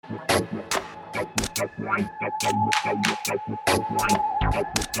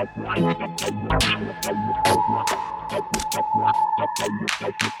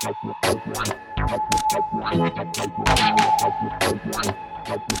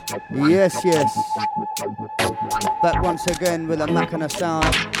Yes, yes. Back once again with a Machina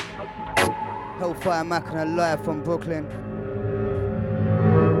sound. Hellfire Machina live from Brooklyn.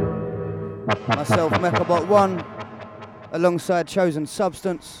 Myself, Mechabot1, alongside Chosen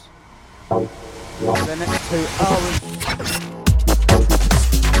Substance. For the next 2 hours.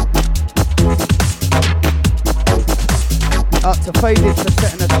 Up to Faded for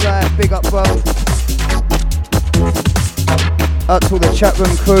setting us right. Big up, bro. Up to all the chat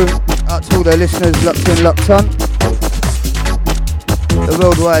room crew. Up to all the listeners locked in, locked on. The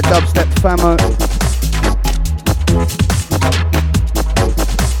worldwide dubstep famo.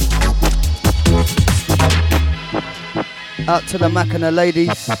 Out to the Machina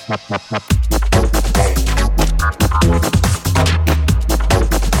ladies.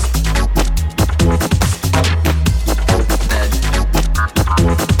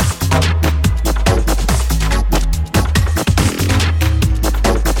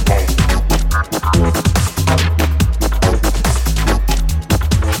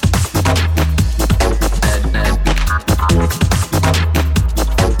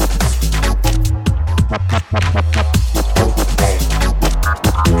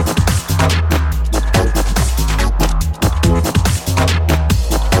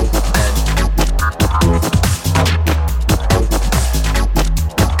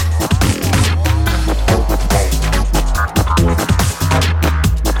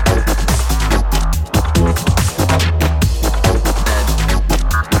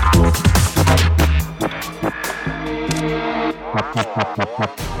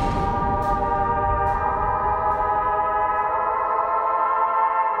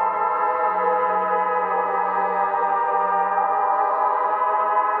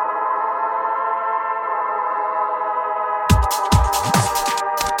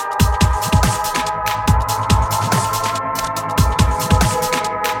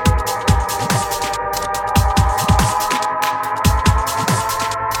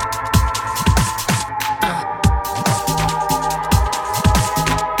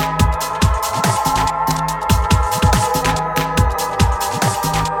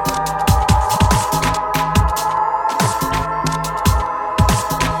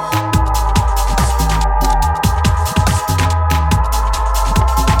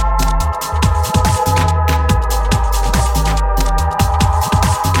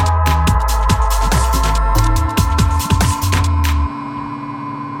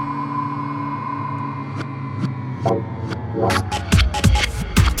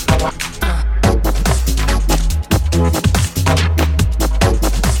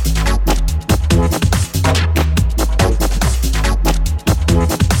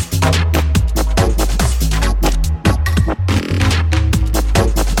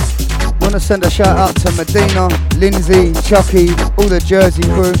 Send a shout out to Medina, Lindsay, Chucky, all the Jersey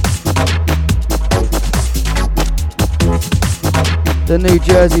crew. The New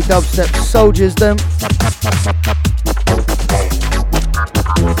Jersey dubstep soldiers them.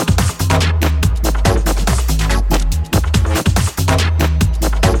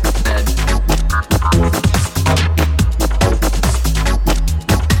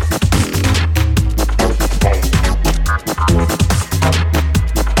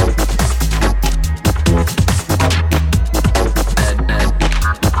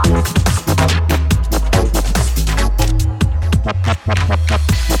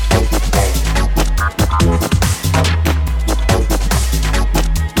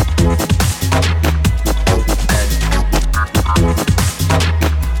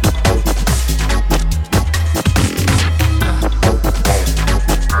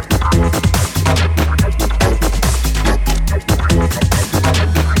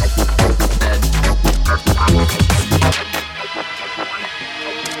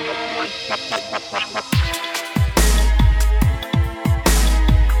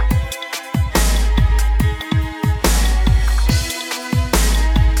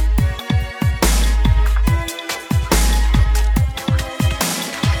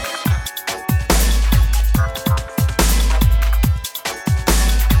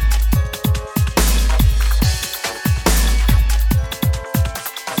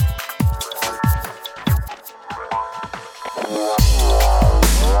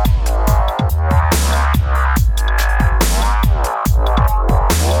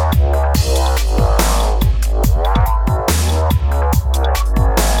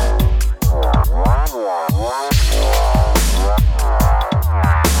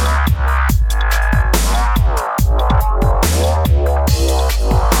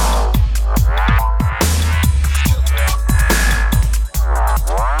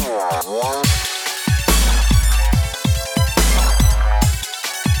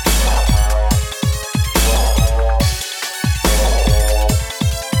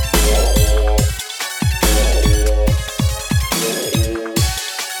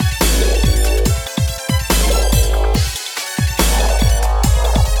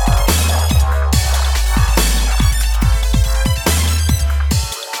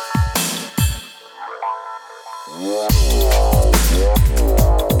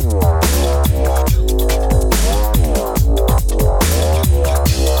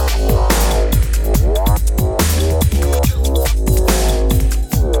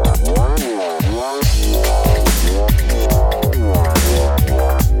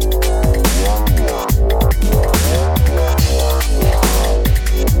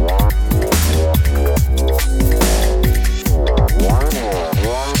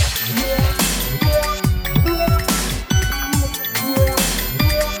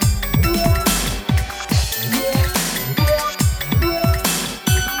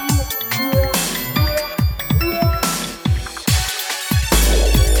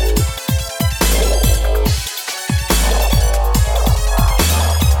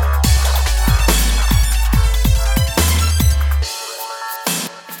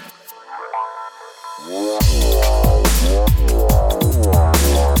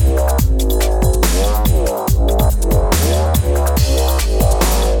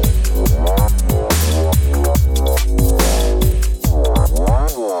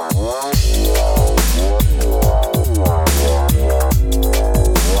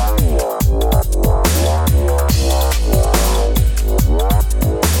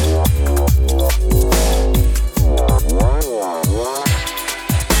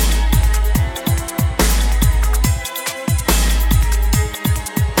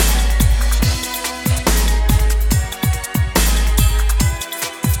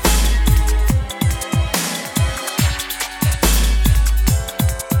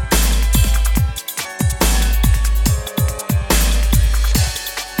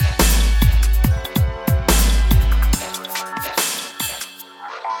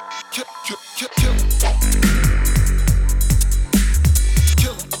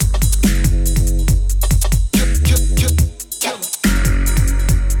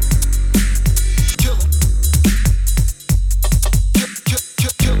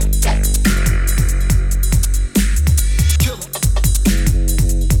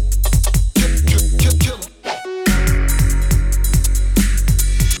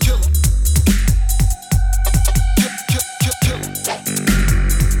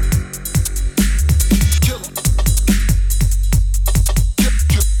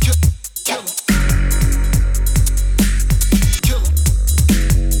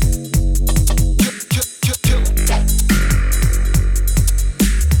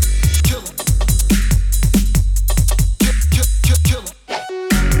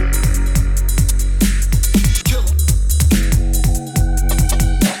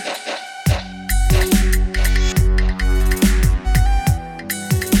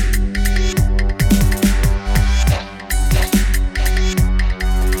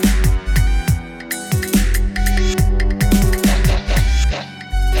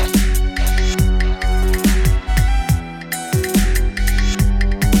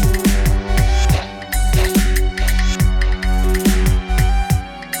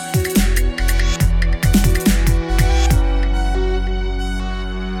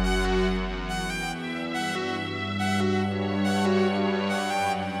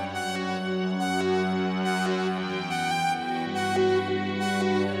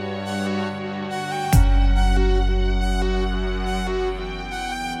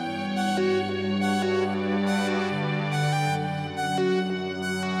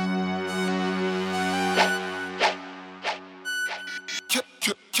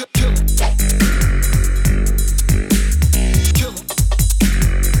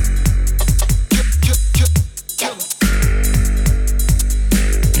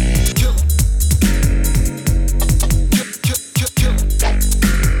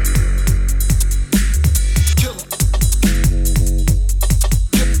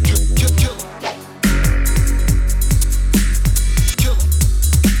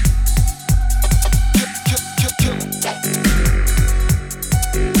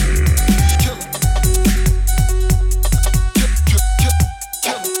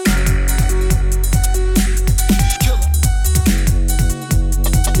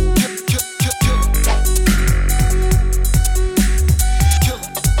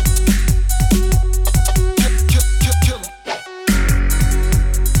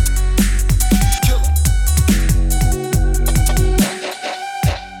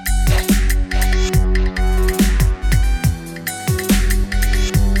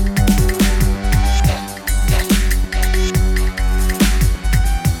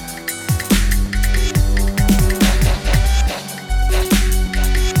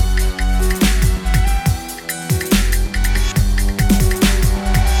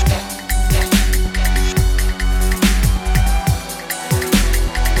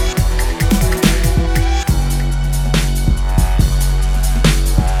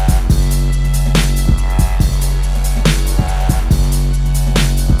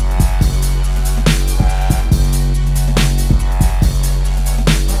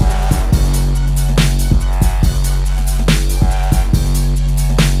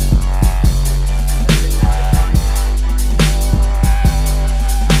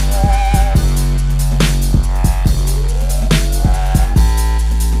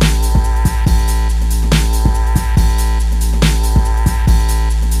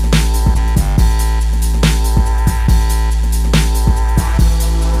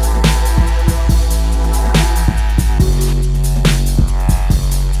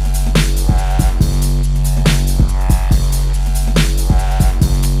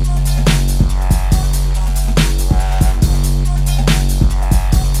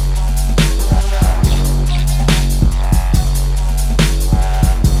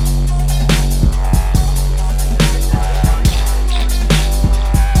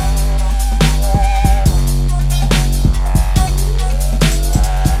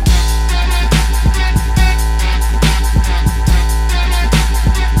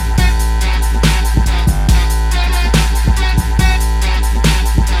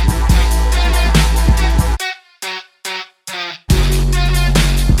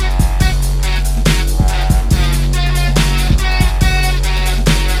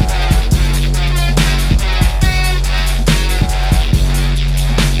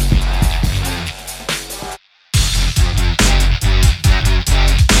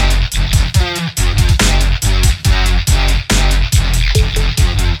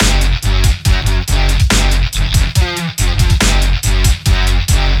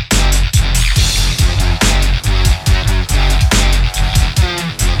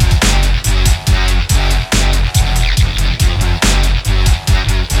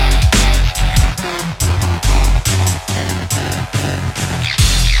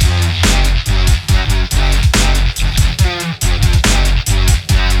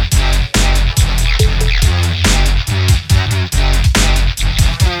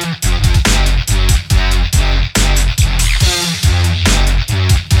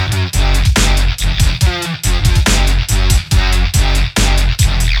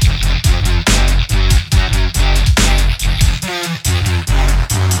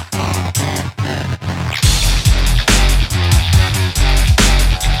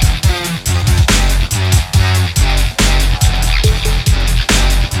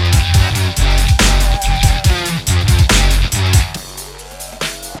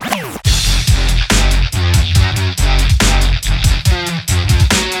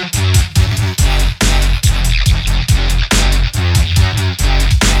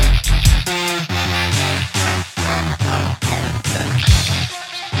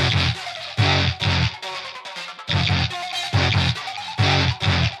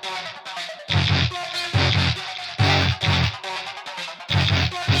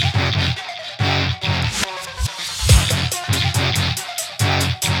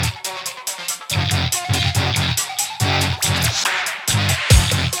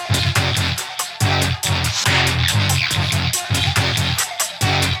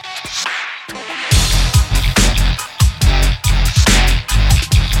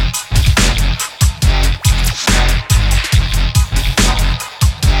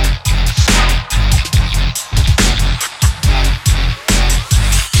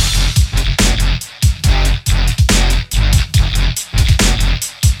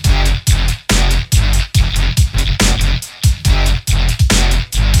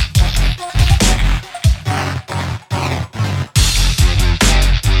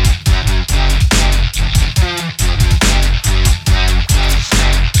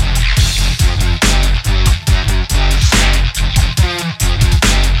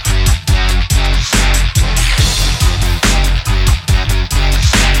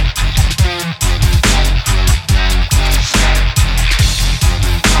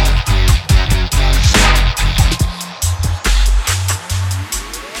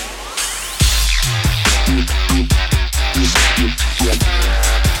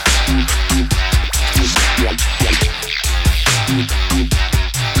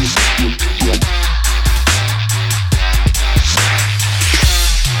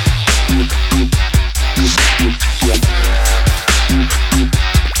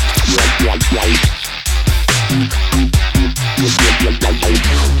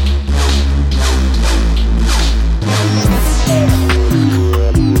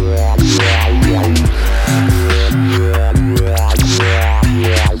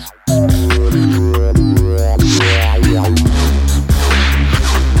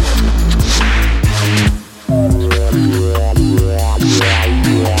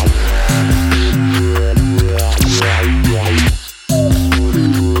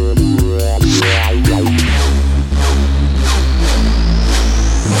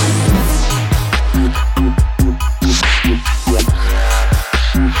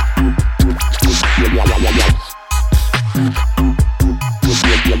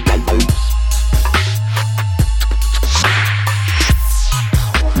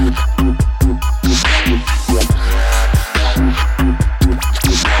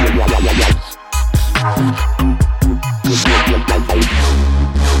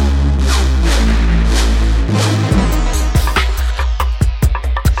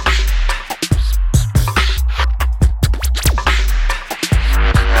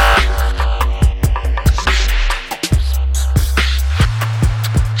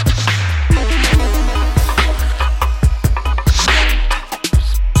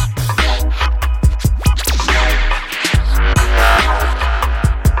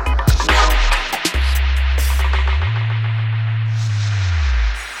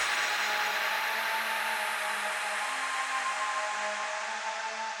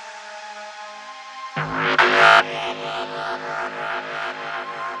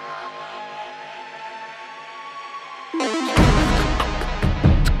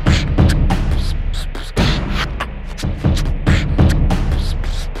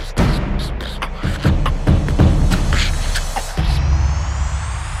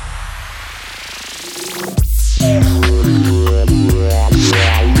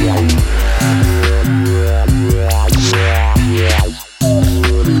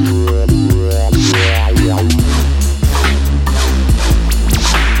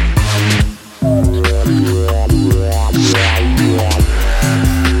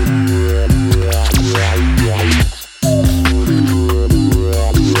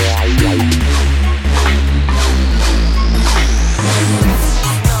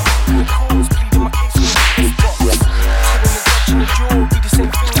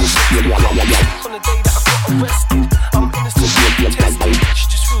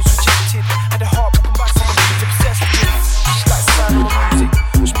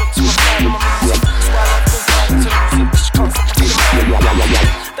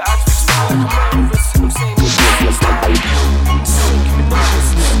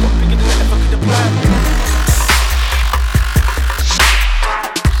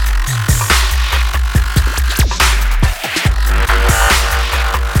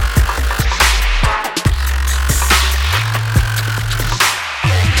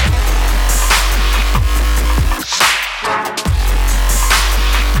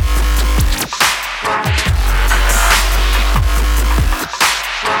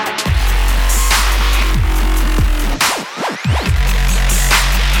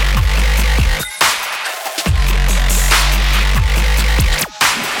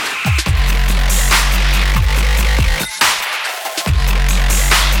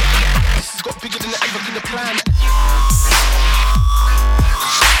 to the plan.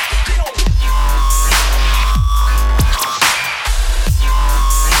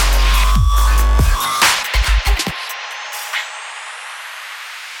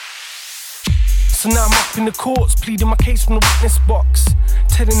 So now I'm up in the courts, pleading my case from the witness box.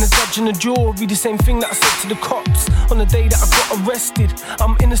 Telling the judge and the jury the same thing that I said to the cops. On the day that I got arrested,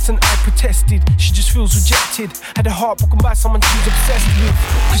 I'm innocent, I protested. She just feels rejected. Had her heart broken by someone she's obsessed with.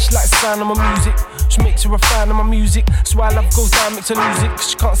 Cause she likes the sound of my music, she makes her a fan of my music. That's why love goes down, makes her lose it. Cause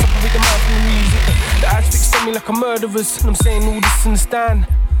she can't separate the man from the music. The eyes fixed on me like a murderer's, and I'm saying all this in the stand.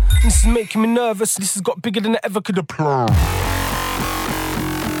 And this is making me nervous, this has got bigger than I ever could have planned.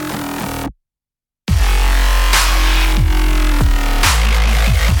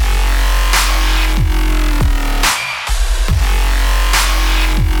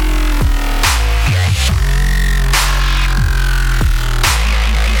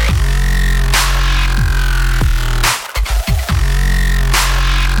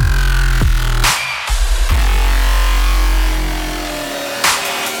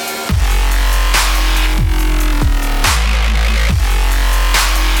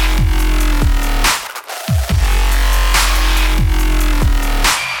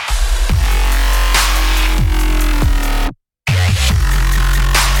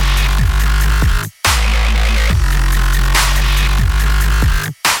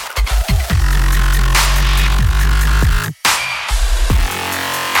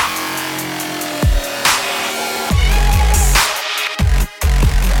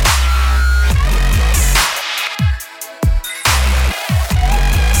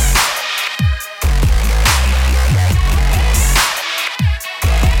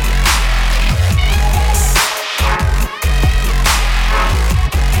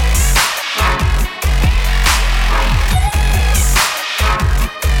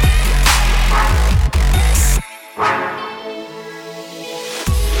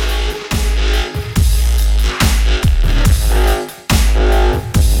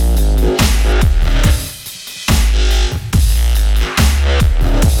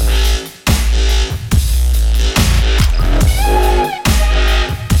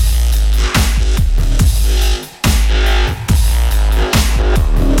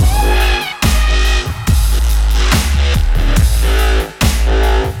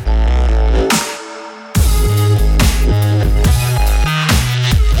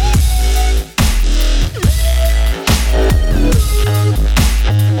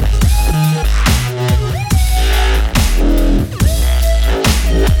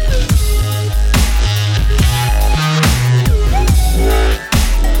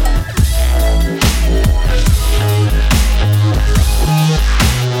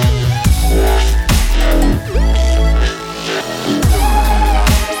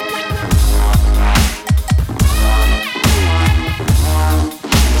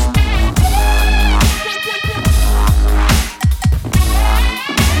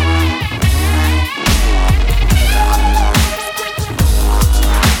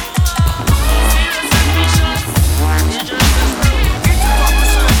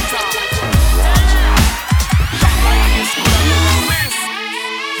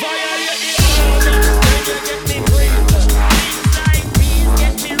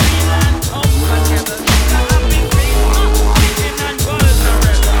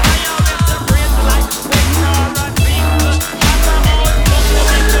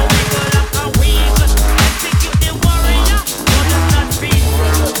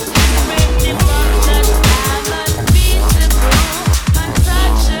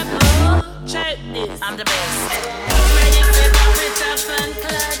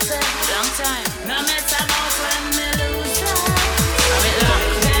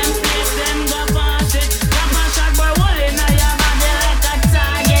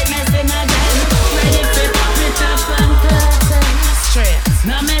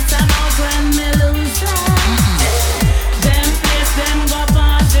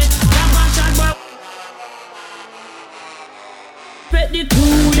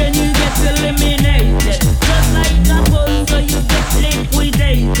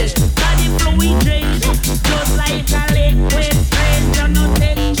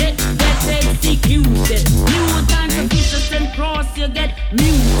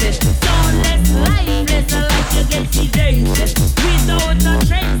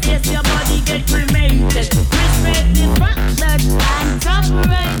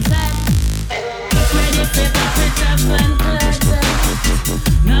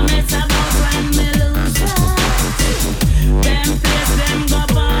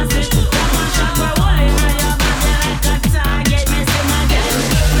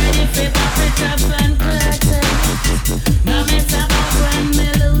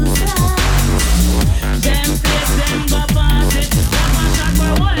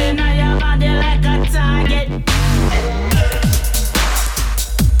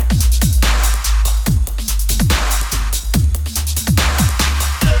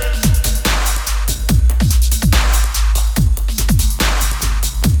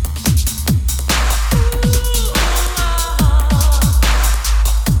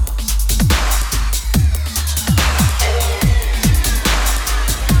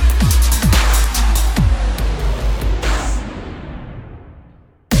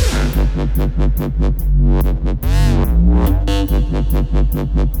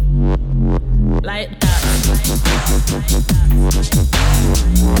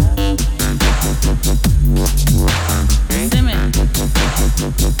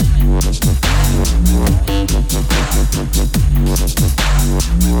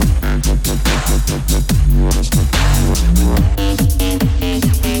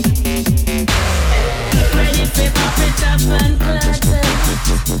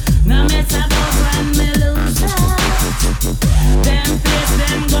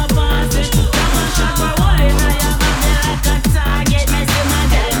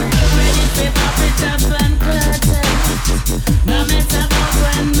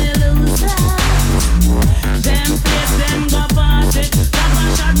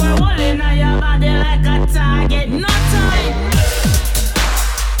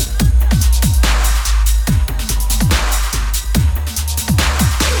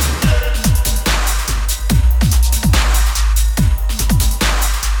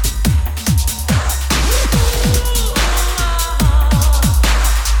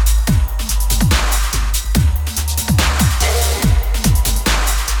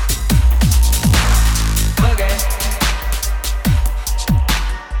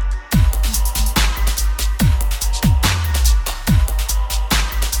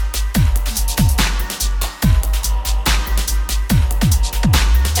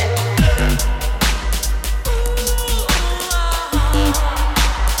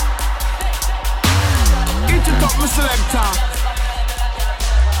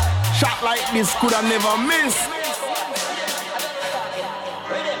 Could I never miss?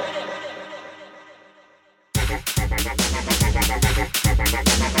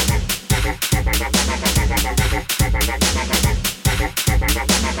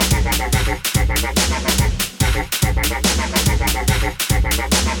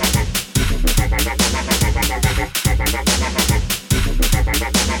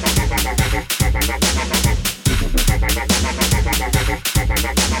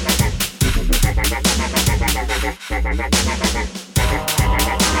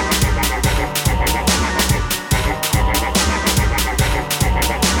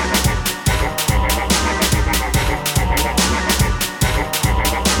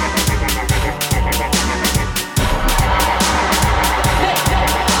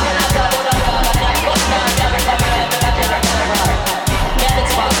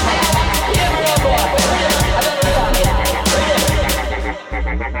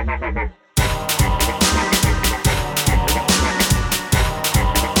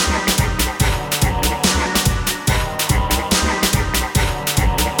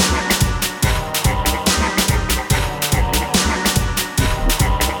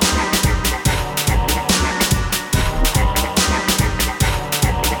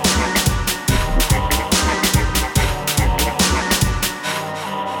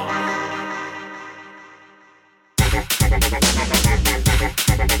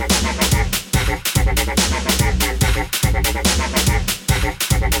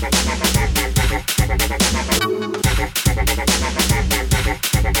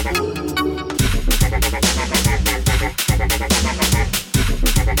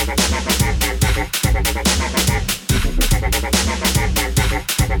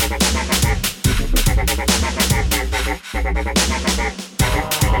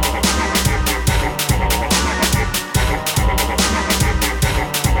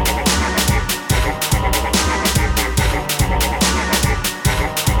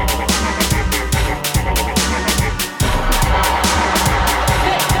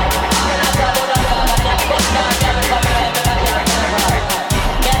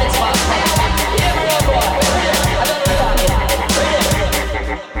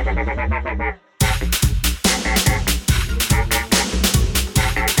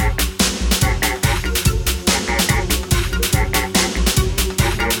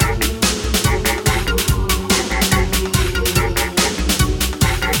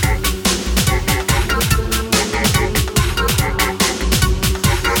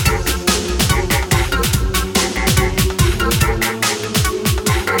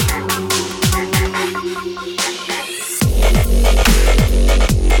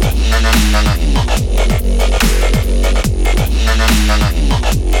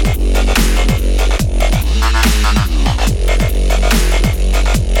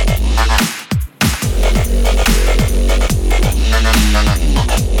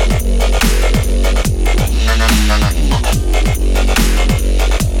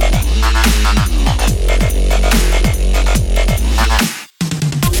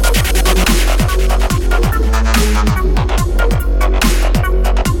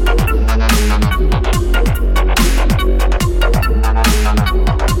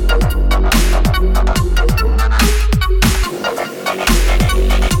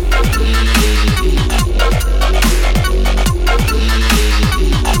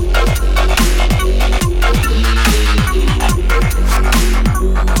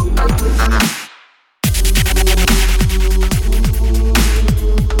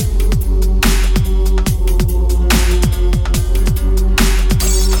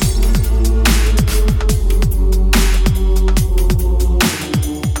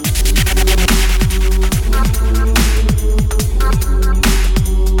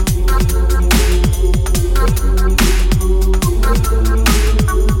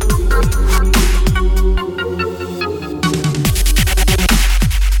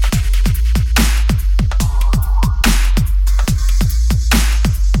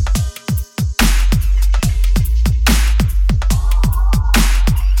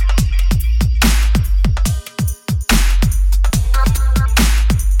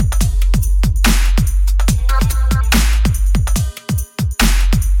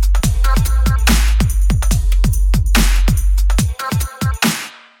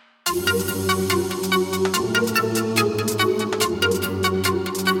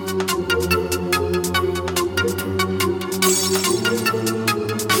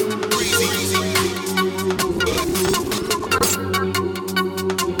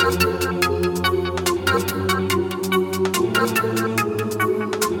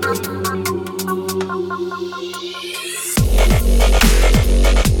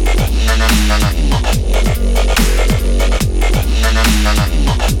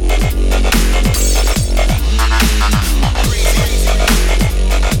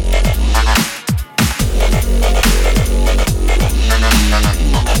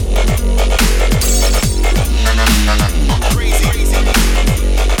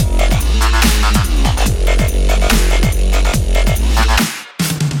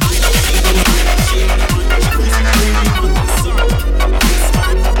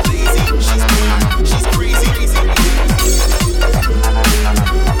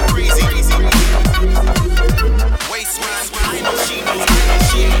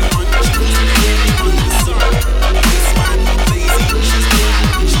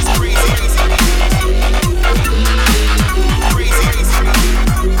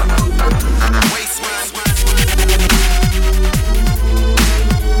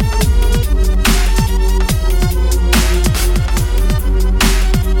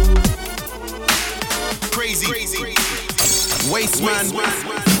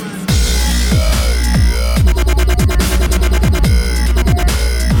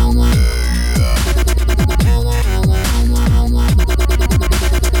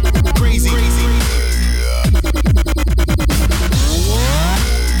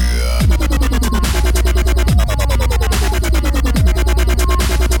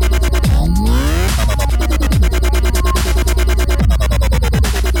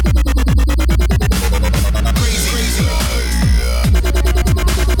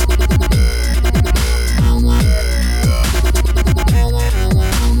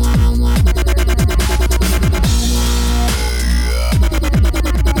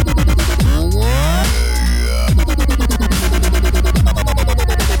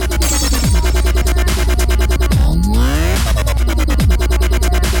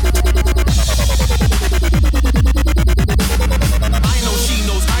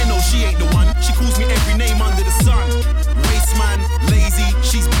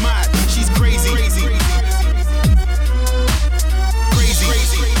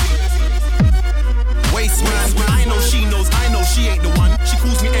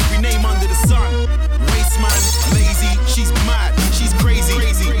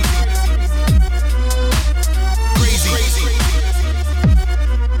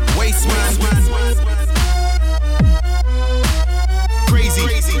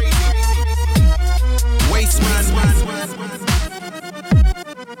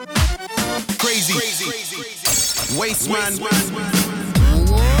 Waste man.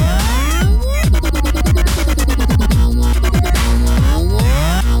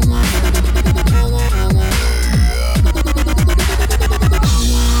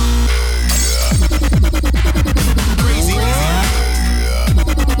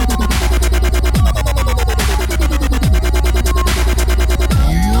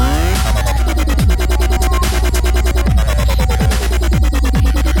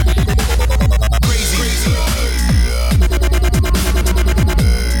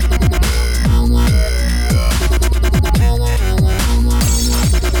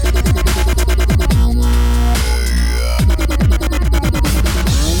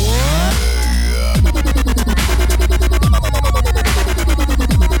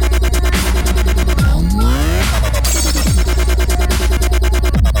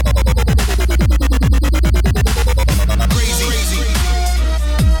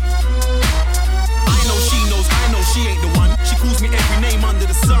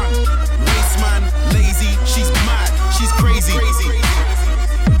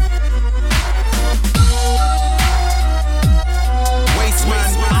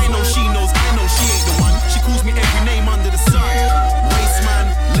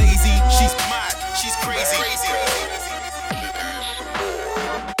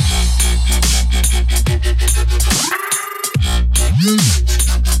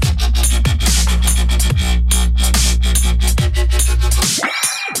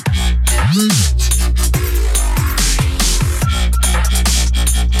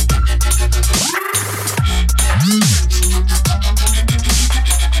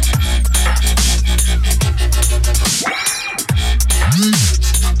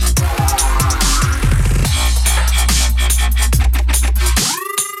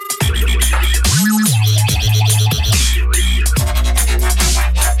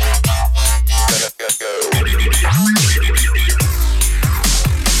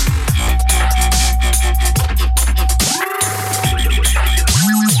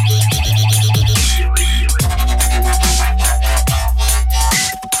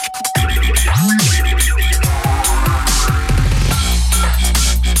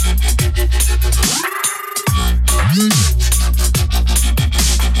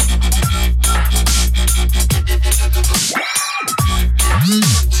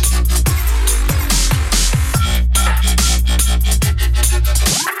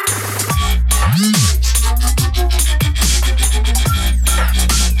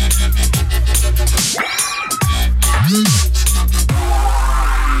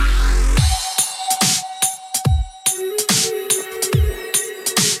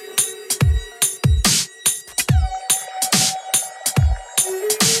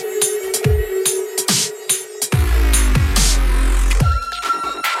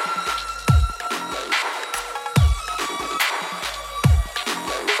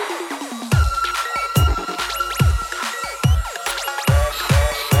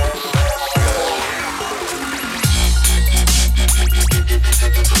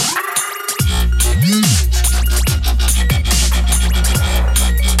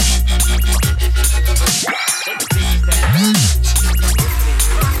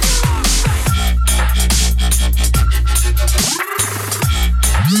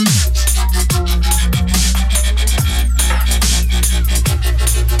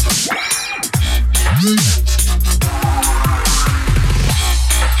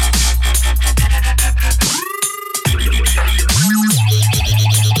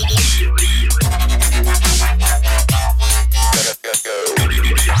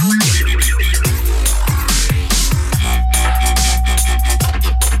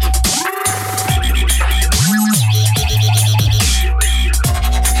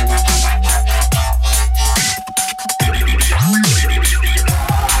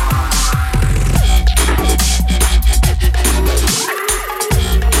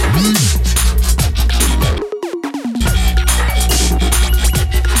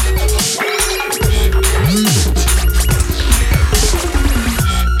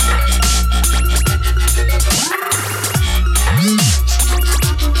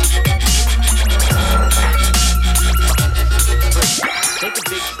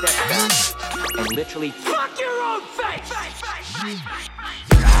 Fuck your own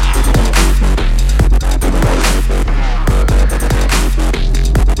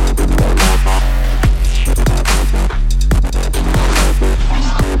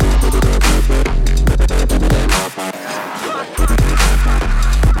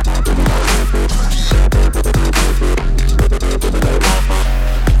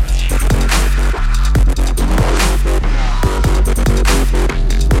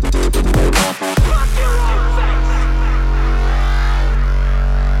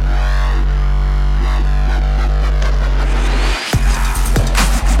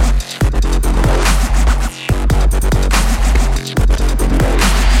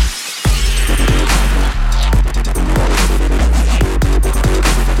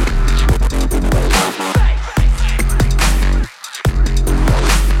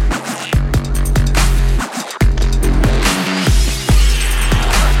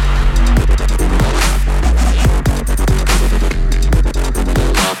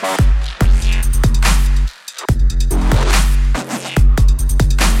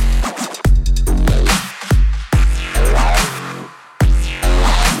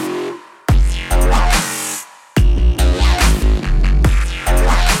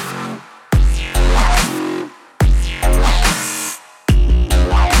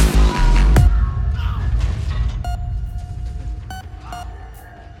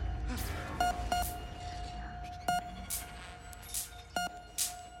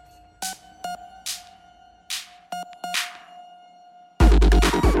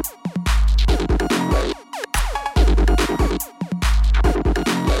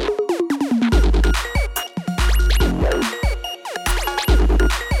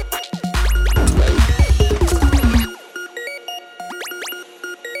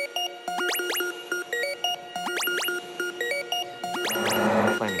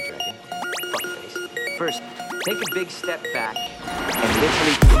step back and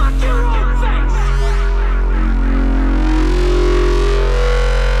literally fuck your own face.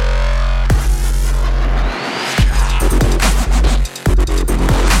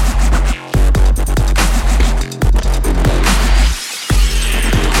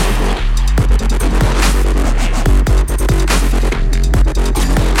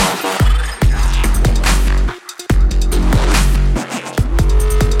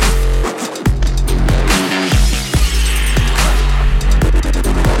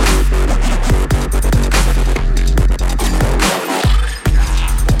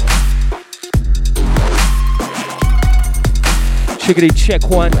 Chickadee, check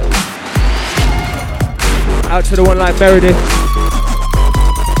one. Out to the one like Meredith.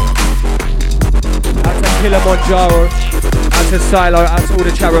 Out to Kilimanjaro. Out to Silo. Out to all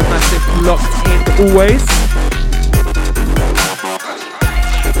the Charo Massive locked in always.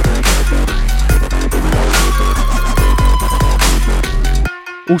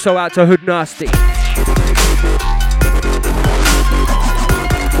 Also out to Hood Nasty.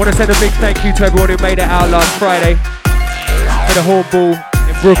 Want to send a big thank you to everyone who made it out last Friday. For the Hornball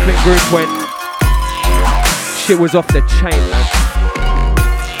in Brooklyn Group when shit was off the chain, man.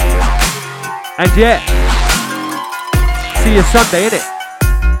 And yeah, see you Sunday, innit?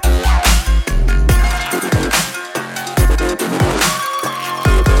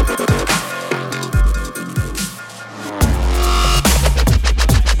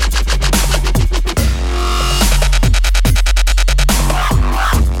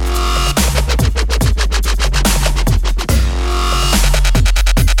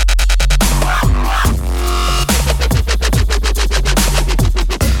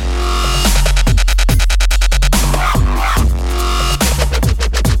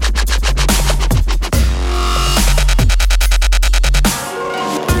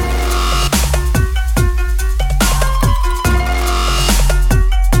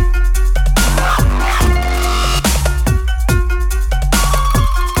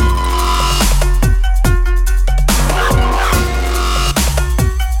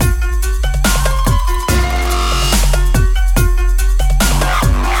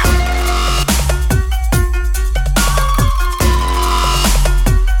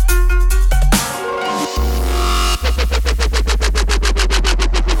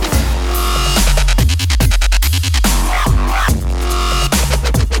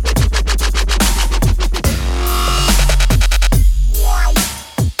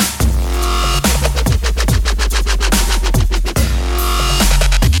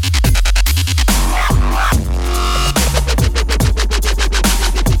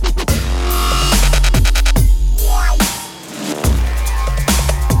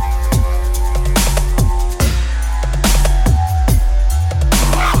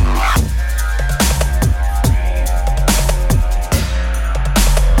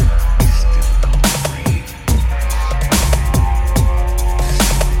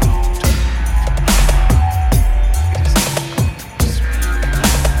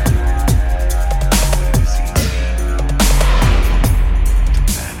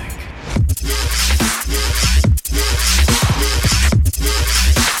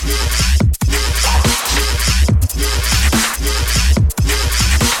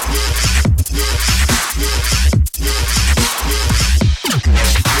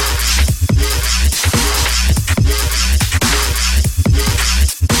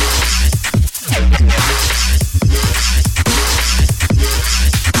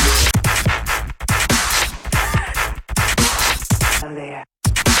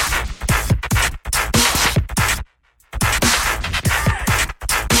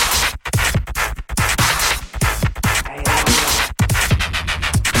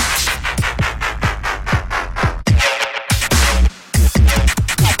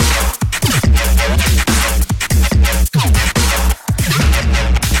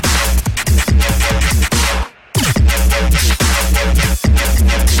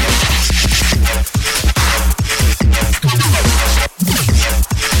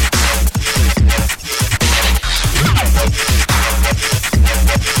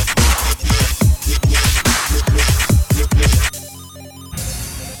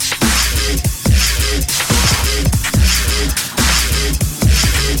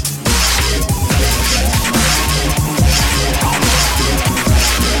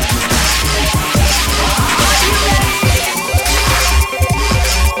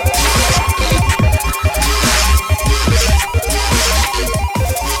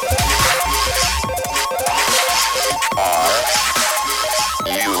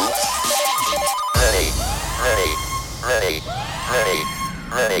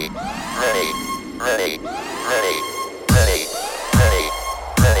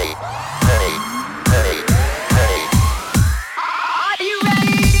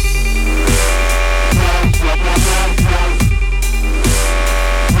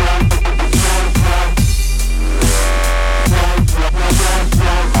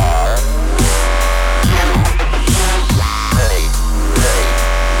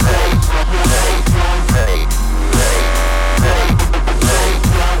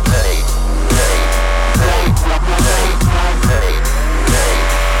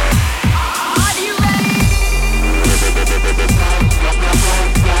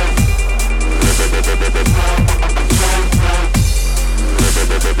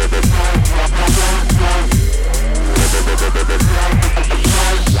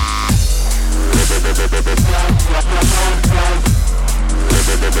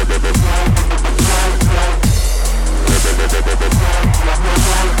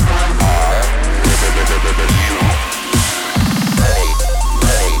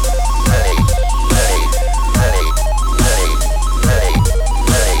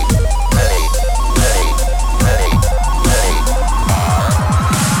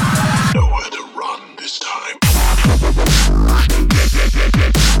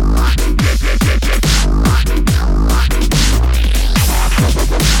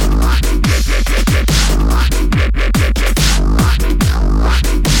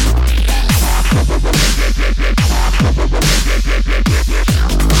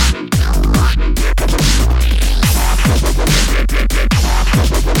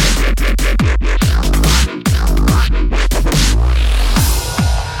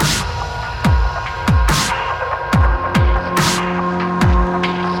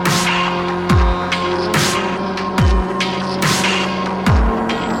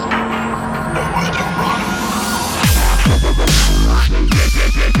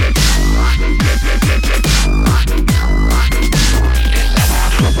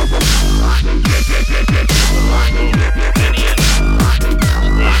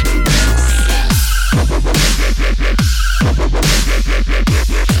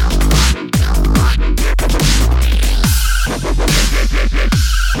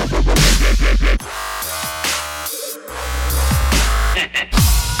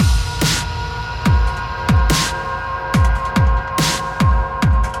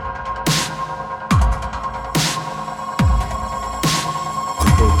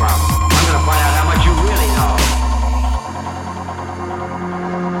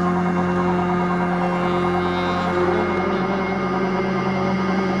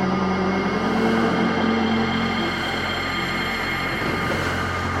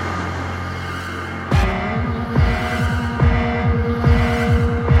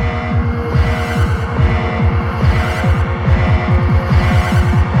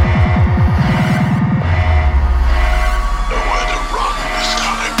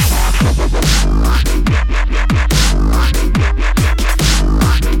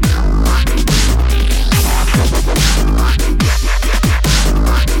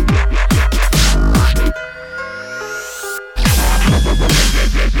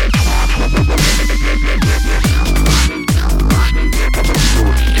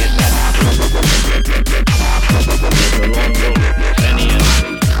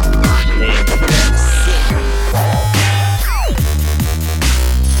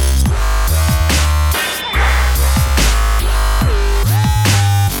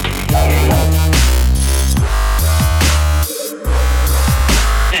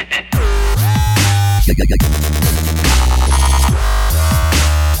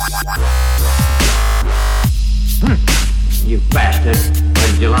 bastard. Where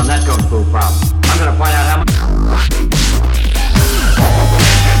did you learn that kung fu from? I'm gonna find out how much...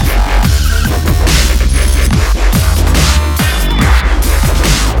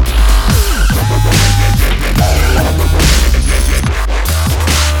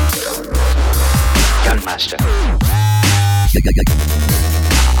 Gunmaster.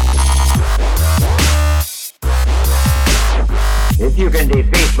 If you can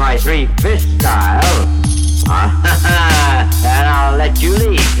defeat my three-fist style, then I'll let you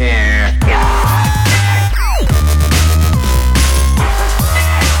leave here.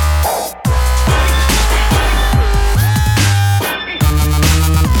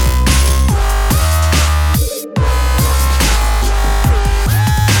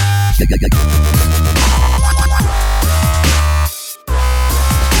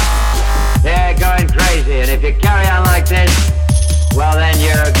 They're going crazy, and if you carry on like this, well then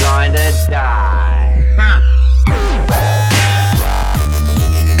you're going to die.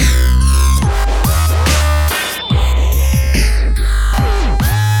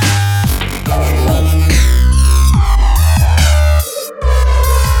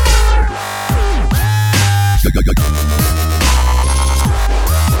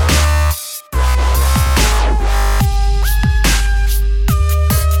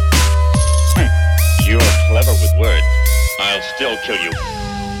 You're clever with words. I'll still kill you.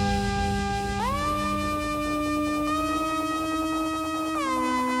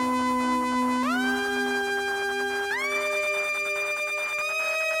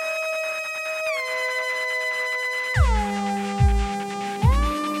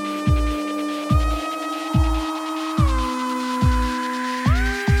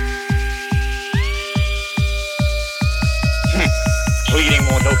 Pleading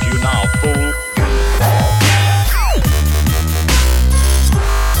won't help you now, fool.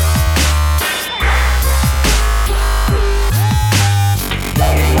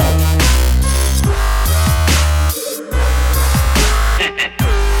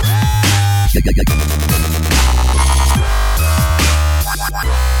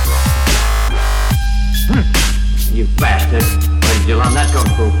 You bastard. Where did you learn that kung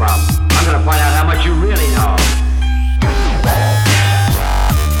fu from? I'm gonna find out how much you really know.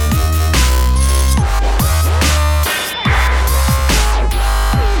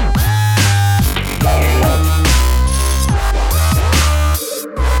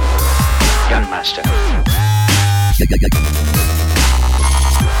 Gunmaster.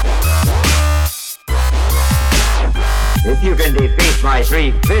 If you can defeat my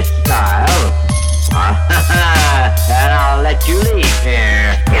three-fist style, then I'll let you leave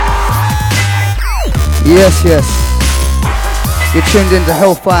here. Yes, yes. You're tuned into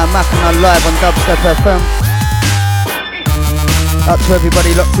Hellfire Machina live on Dubstep FM. Out to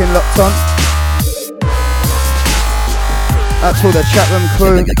everybody locked in, locked on. Out to all the chat room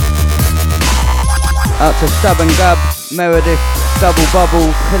crew. Out to Stab and Gab, Meredith, Double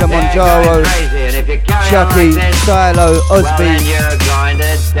Bubble, Kilimanjaro, Chucky, Silo, Osby,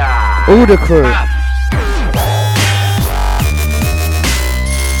 all the crew.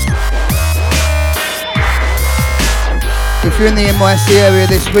 If you're in the NYC area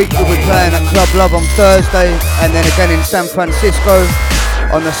this week, we'll be playing at Club Love on Thursday and then again in San Francisco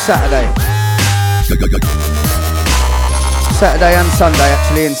on the Saturday. Saturday and Sunday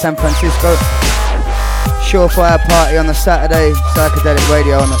actually in San Francisco. Surefire Party on the Saturday, Psychedelic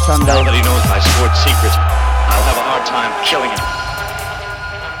Radio on the Sunday. Now that he knows my sports secret, I'll have a hard time killing him.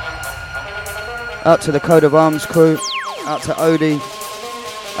 Out to the Code of Arms crew, out to Odie,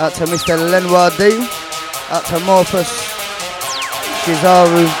 out to Mr. Lenoir D, out to Morphus,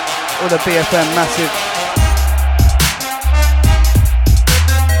 Shizaru, all the BFM massive.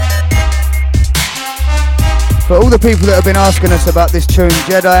 For all the people that have been asking us about this tune,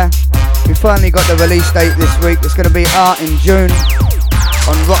 Jedi, we finally got the release date this week. It's going to be out in June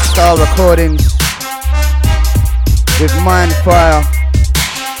on Rockstar Recordings with Mindfire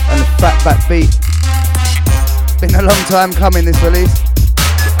and Fatback Beat. Been a long time coming, this release.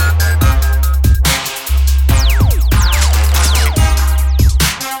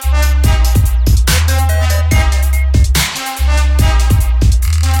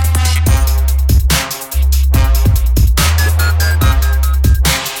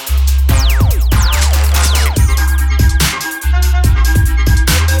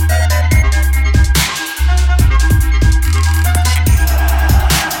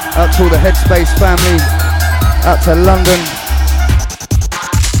 Out to all the Headspace family, out to London.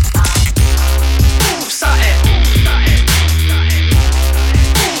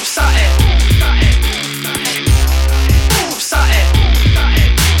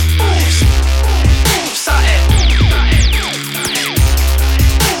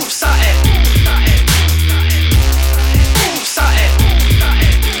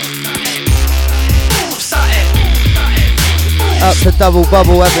 to Double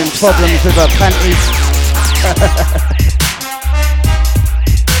Bubble having problems with her panties.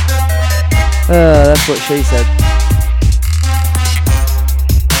 That's what she said.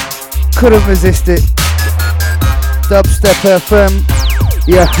 Couldn't resist it. Dubstep FM,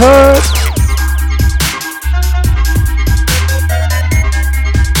 you heard?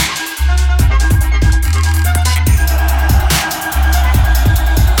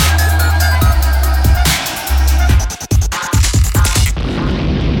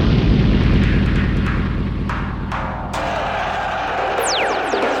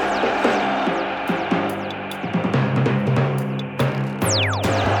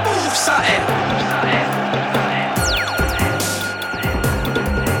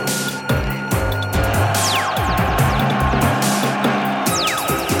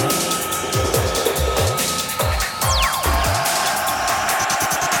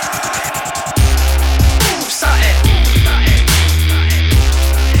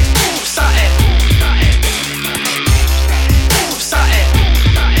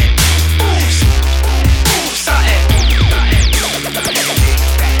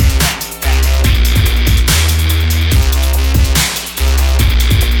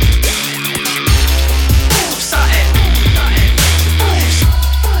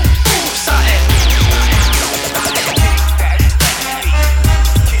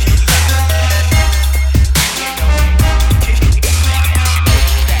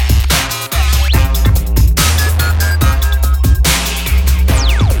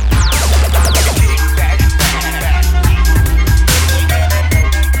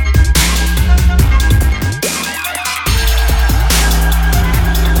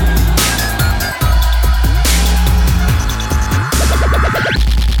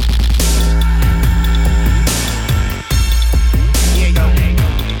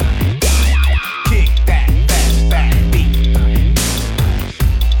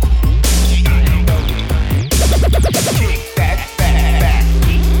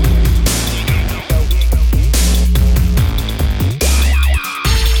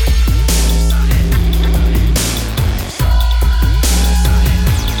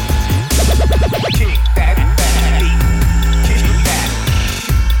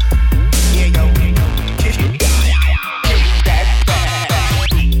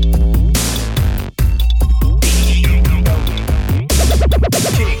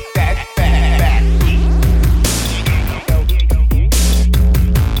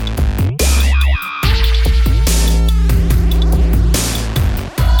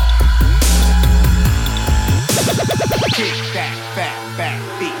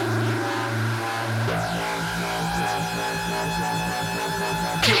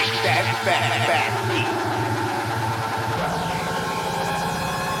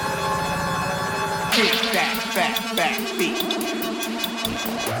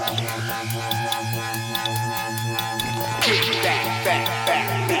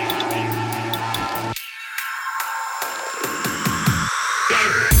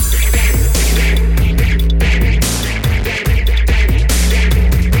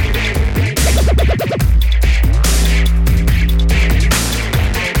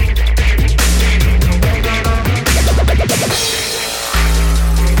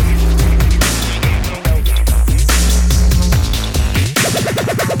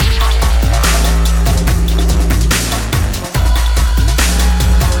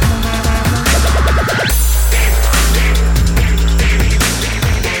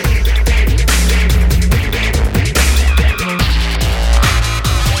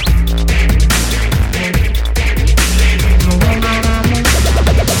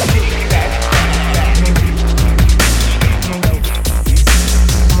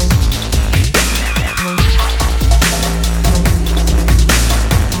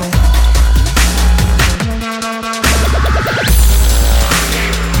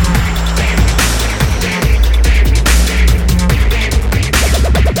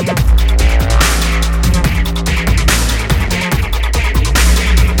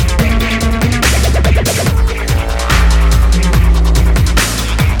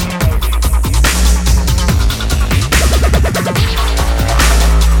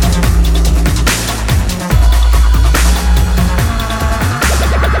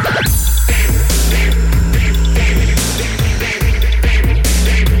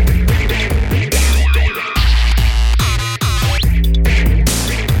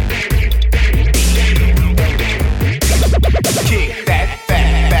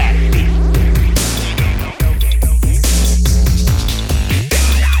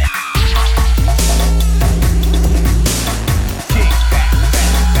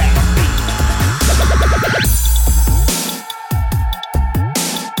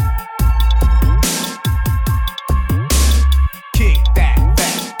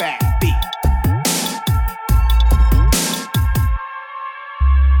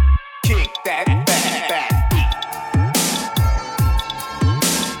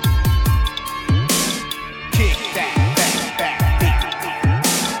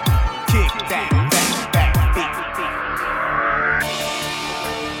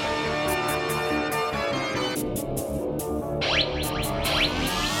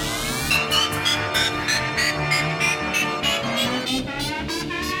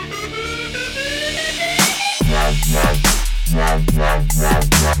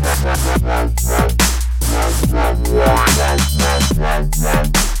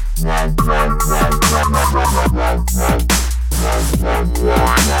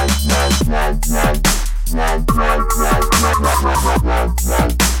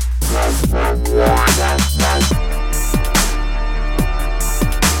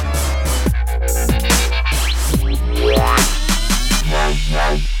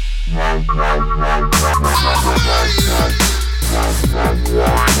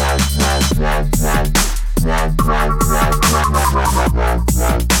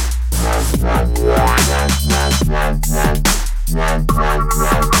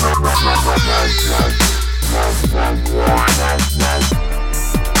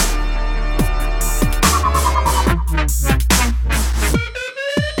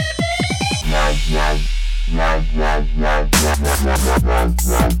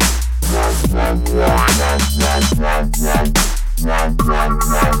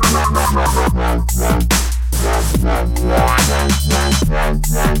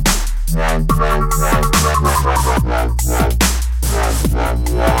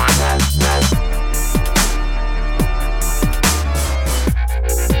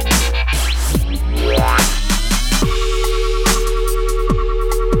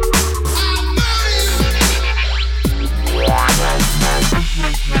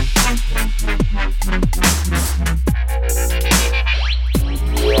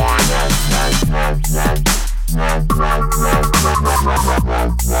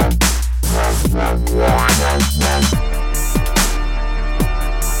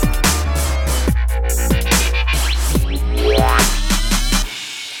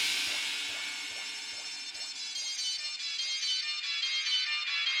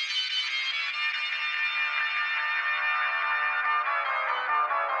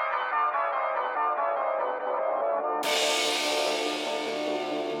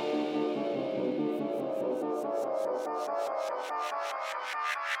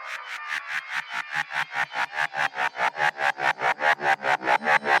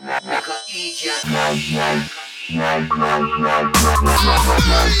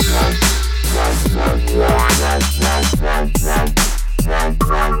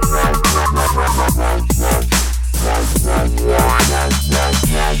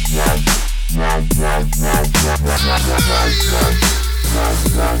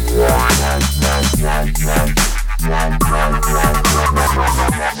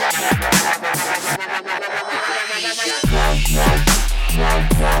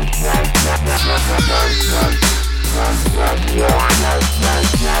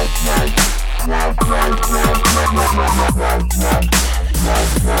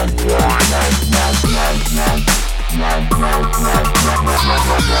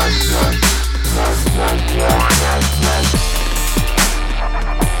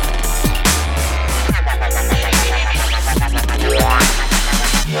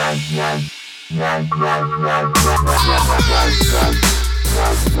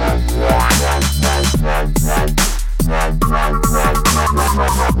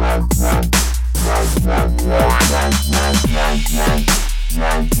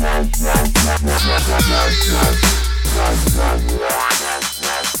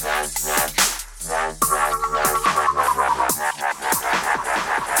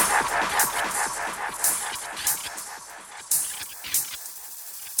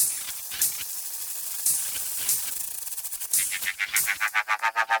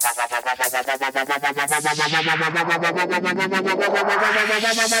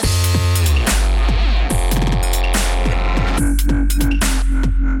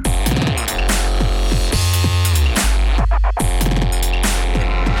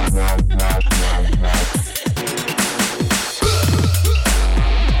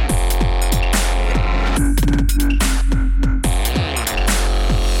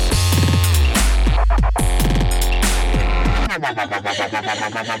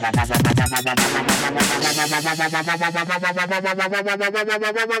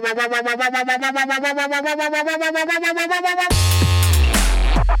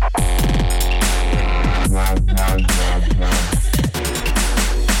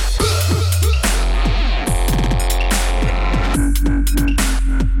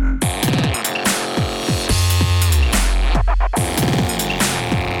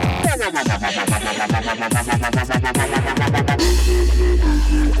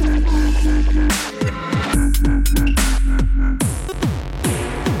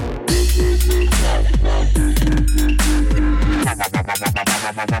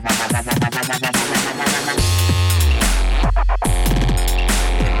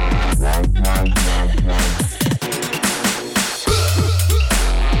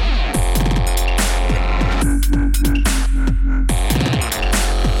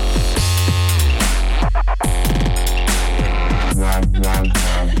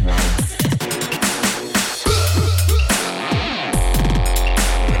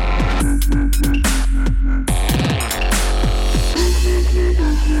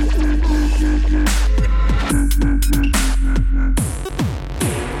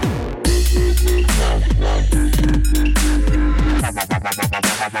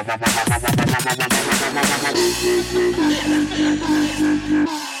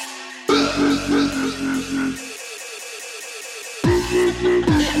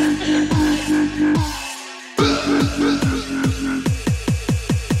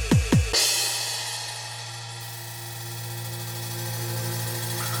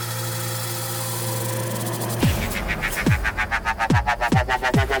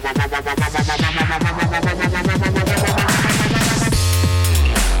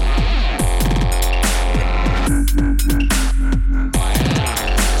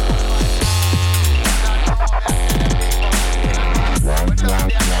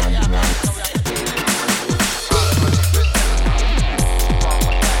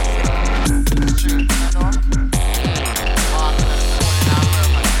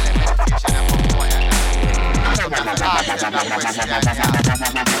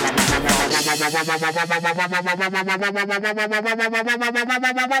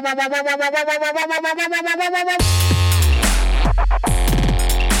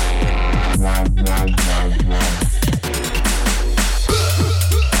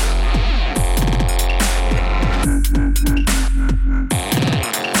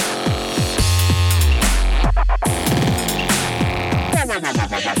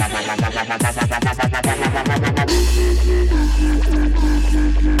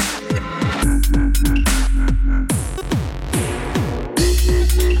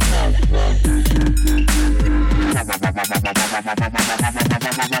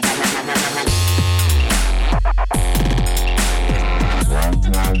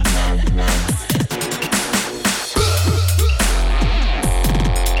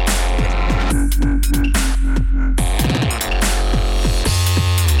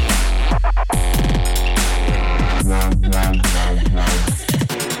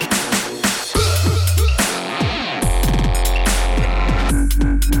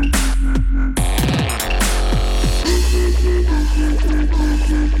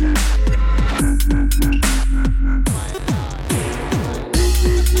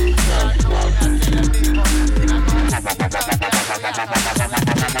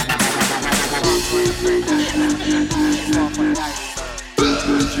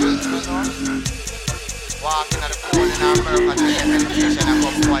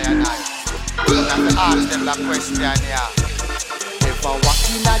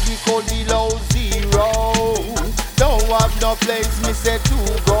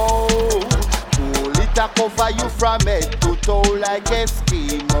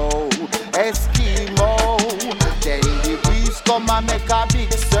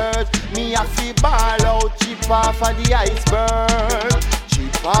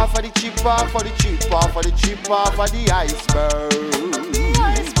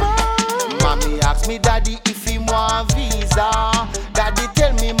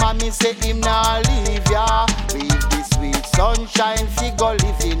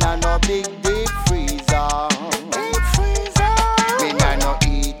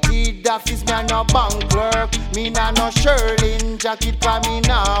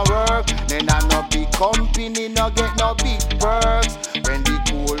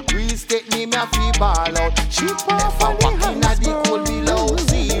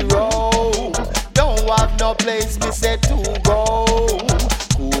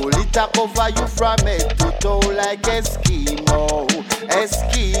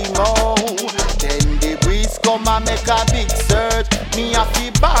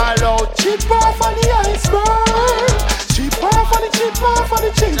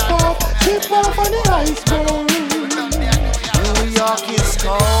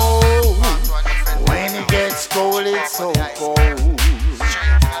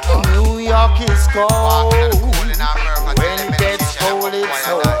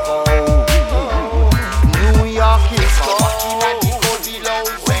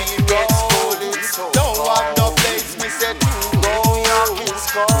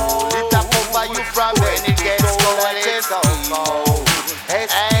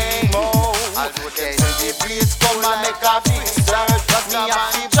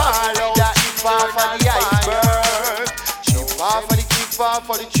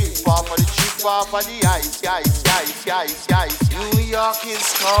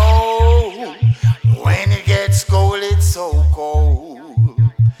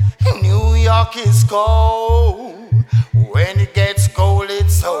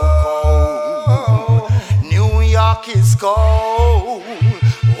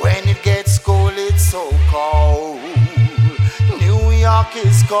 York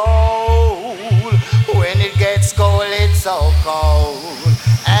is cold. When it gets cold, it's so cold.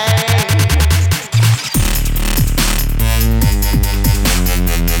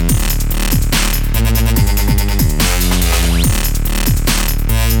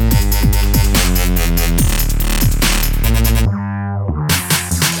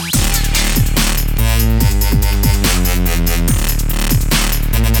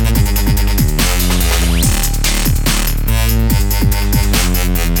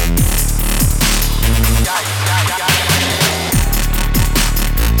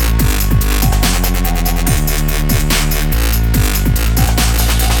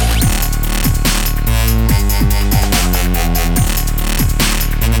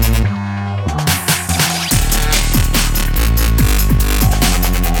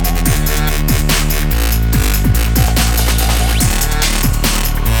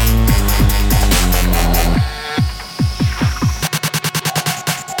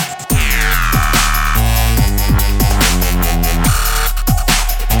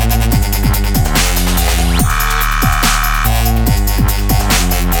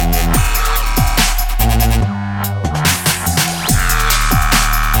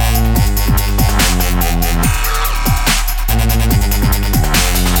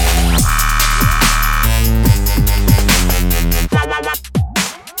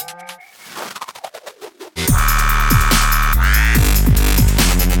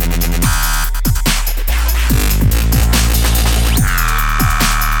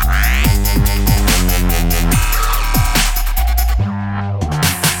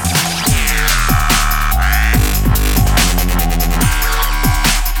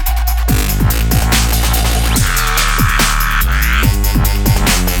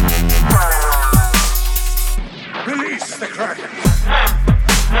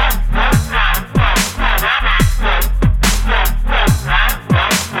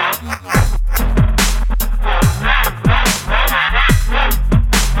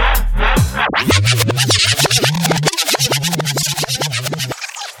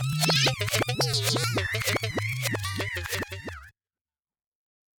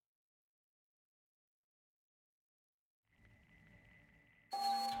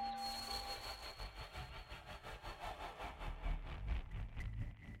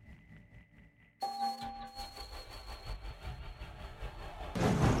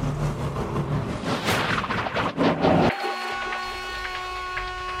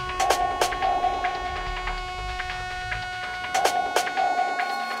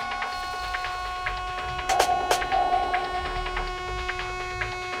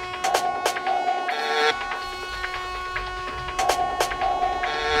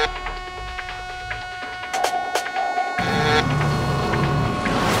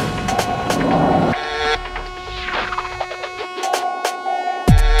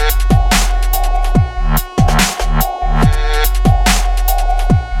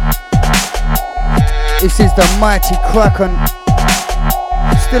 This is the mighty Kraken.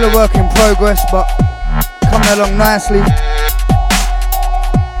 Still a work in progress, but coming along nicely.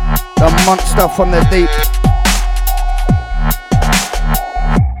 The monster from the deep.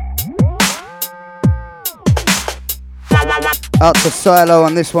 Out to Silo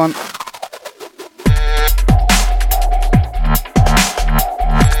on this one.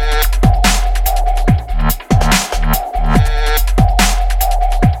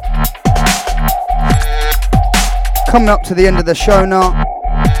 Coming up to the end of the show now.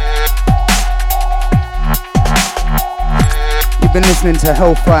 You've been listening to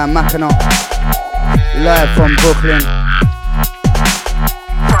Hellfire Mackinac, live from Brooklyn.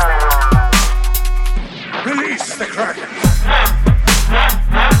 Release the Kraken.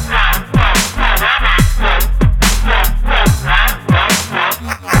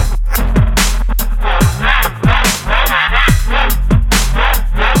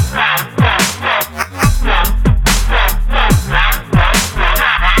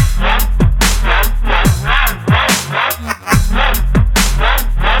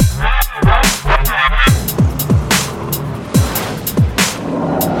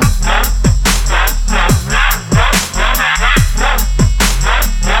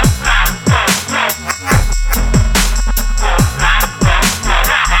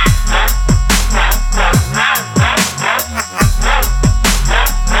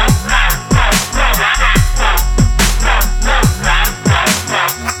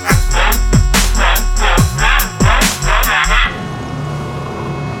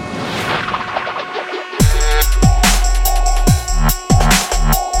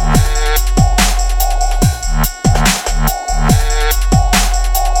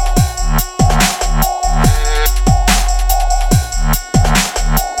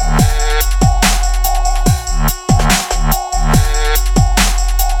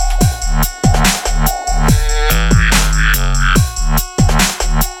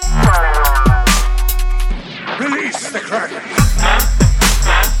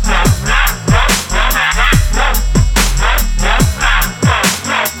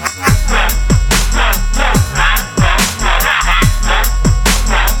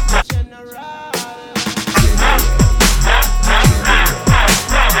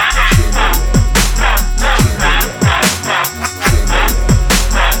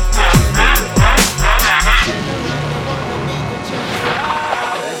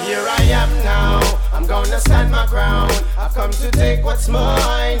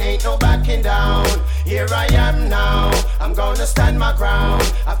 ain't no backing down. Here I am now, I'm gonna stand my ground.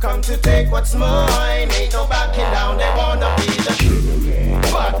 I've come to take what's mine, ain't no backing down. They wanna be the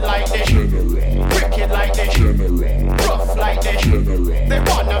bad like this, wicked like this, rough like this. They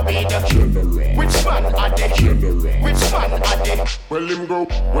wanna be the which one are they? Which one are they? Well him go,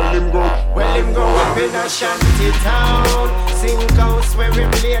 well him go. Well him go up in a shanty town, sink house where we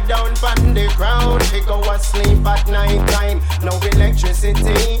lay down on the ground. We go asleep at night time, no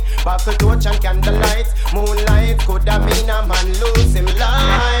electricity, back a torch and candlelight. Moonlight could have mean a man lose him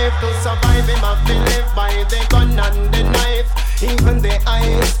life. To survive him have to live by the gun and the knife. Even the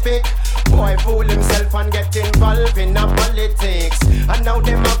ice pick, boy fool himself and get involved in a politics. And now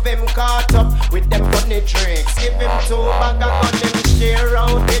them have him caught up with them funny tricks. Give him 2 bag of gun, them share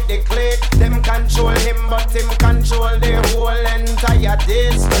out with the clique. Them control him but him control the whole entire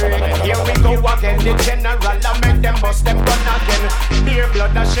district. Here we go again, the general I make them bust them gun again. Beer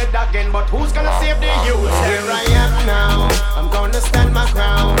blood I shed again, but who's gonna save the youth? Here I am now, I'm gonna stand my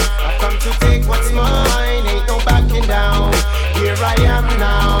ground. I've come to take what's mine, ain't no backing down. Here I am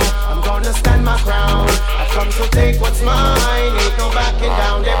now, I'm gonna stand my ground. I've come to take what's mine, ain't no backing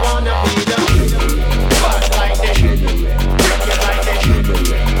down. They wanna be the bad like this, wicked like this,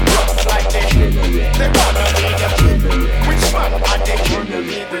 rough like this. They wanna be the which one are they?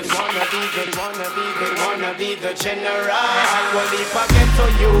 Wanna be the general. Well, if I get to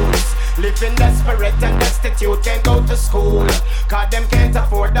use, living desperate and destitute, can't go to school, cause them can't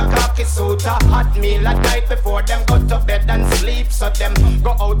afford a khaki suit. A hot meal at night before them go to bed and sleep. So them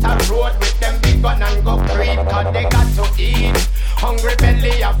go out a road with them big gun and go creep, cause they got to eat. Hungry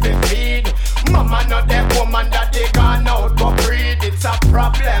belly have to feed. Mama not them woman that they gone out go breed. It's a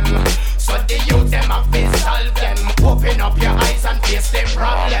problem, so the youth them have to solve them. Open up your eyes and face the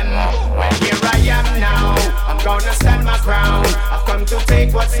problem. Well, here I am now, I'm gonna stand my ground. I've come to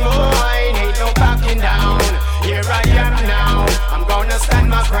take what's mine, ain't no backing down. Here I am now, I'm gonna stand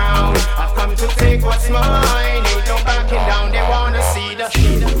my ground. I've come to take what's mine, ain't no backing down. They wanna see the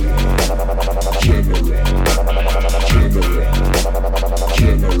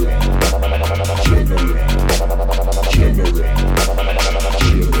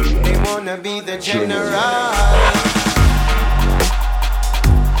they wanna be the general.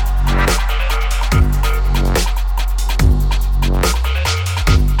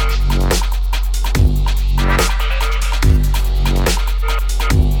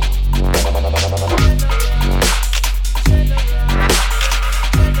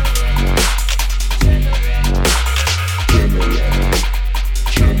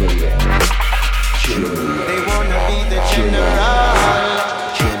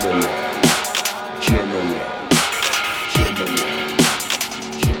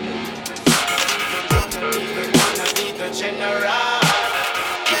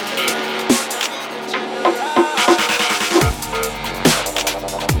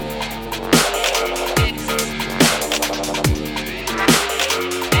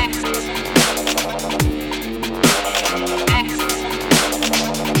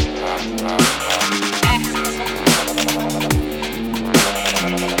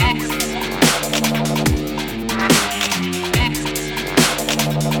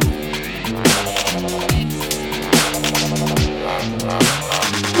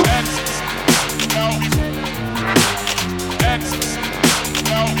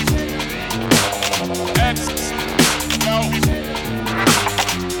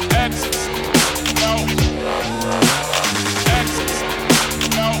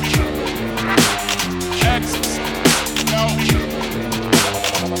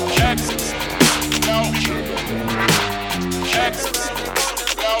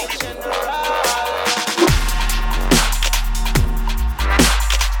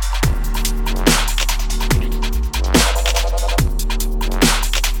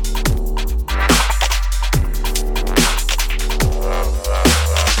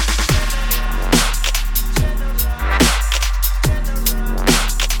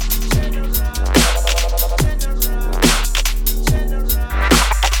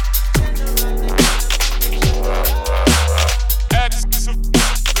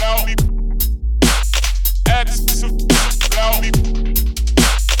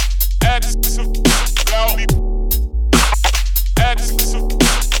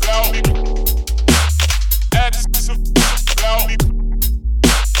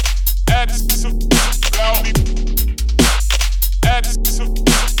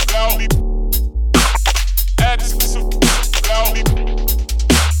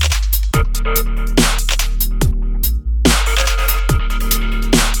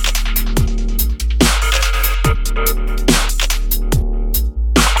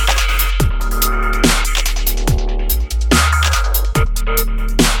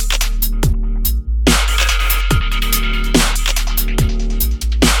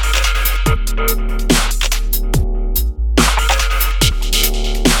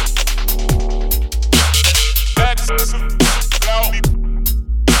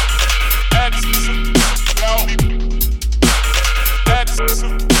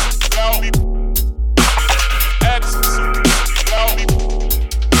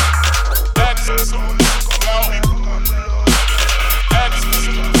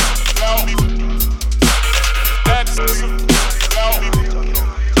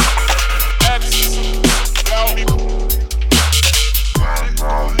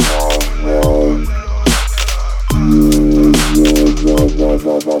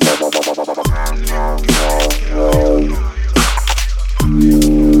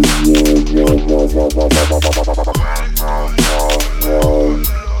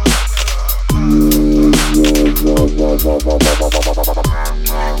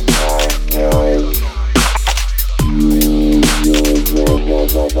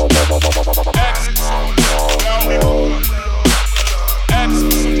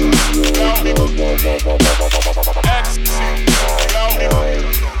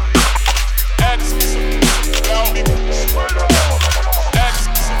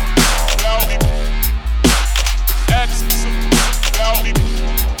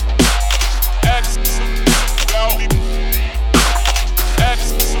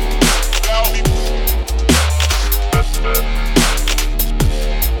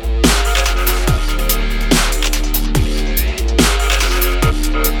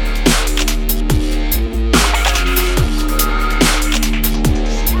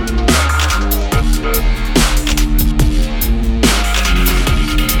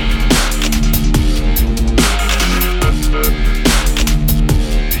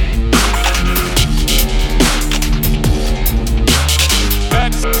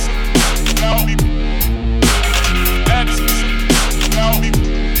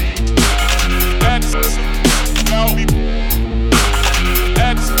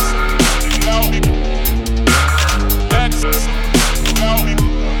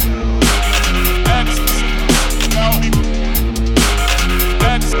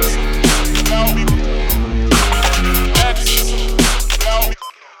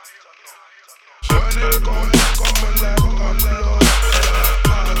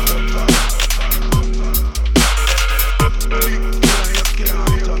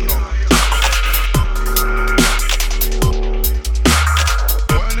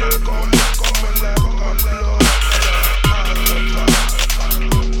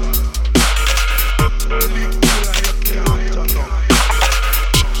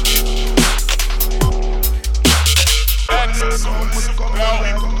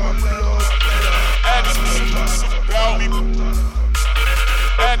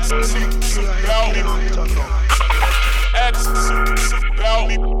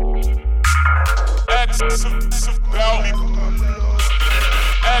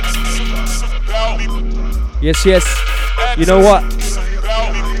 Yes, yes. You know what?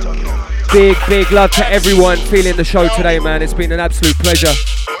 Big love to everyone feeling the show today, man. It's been an absolute pleasure.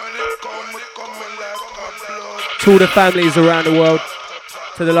 To all the families around the world,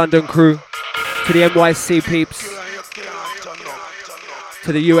 to the London crew, to the NYC peeps,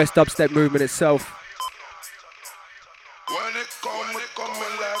 to the US dubstep movement itself. When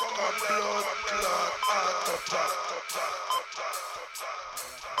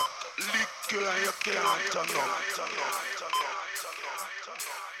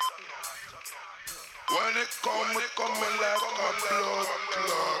it coming like a blood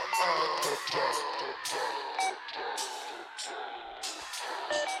clot.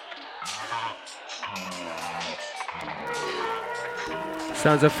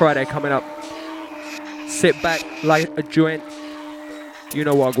 Sounds of Friday coming up. Sit back, light a joint. You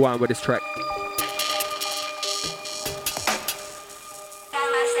know what I'm going with this track.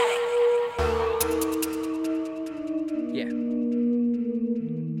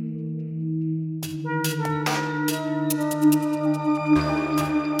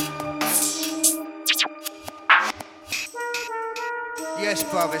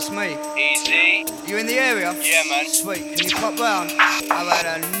 It's me. Easy. You in the area? Yeah, man. Sweet. Can you pop round? I've had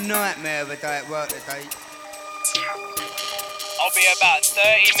a nightmare of a day at work today. I'll be about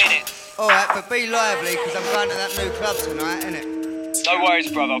 30 minutes. Alright, but be lively, because I'm going to that new club tonight, innit? No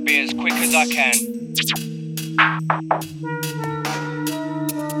worries, brother. I'll be as quick as I can.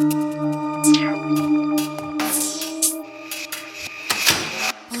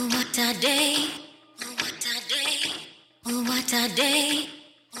 Oh, what a day. Oh, what a day. Oh, what a day.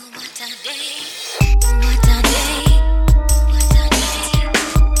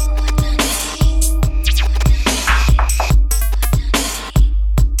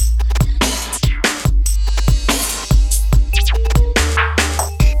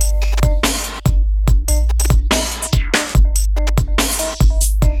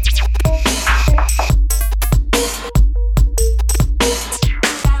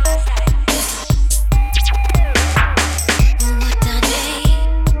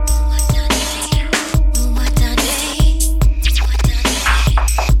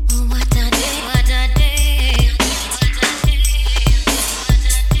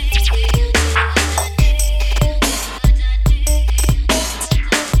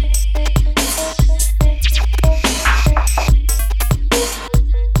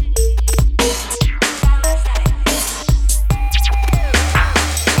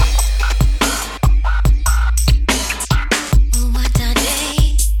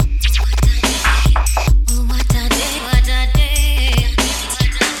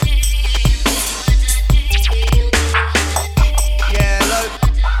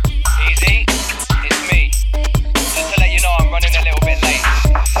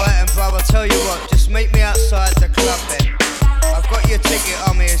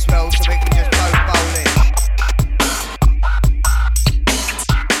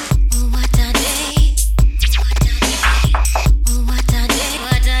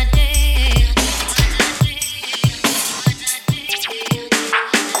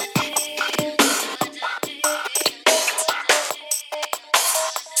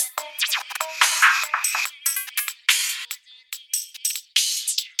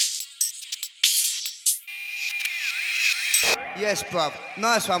 Yes, bruv.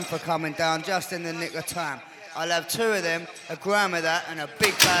 Nice one for coming down just in the nick of time. I'll have 2 of them, a gram of that, and a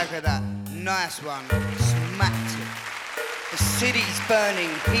big bag of that. Nice one. Smacked it. The city's burning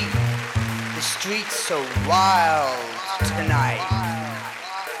heat. The streets are wild tonight.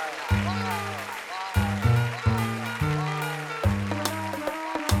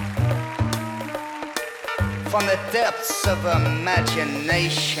 From the depths of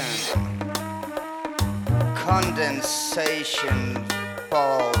imagination, condensation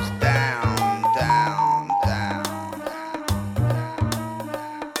falls down, down, down,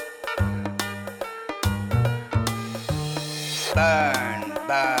 burn,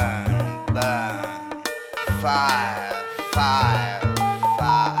 burn, burn, fire, fire,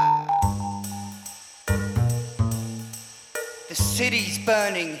 fire. The city's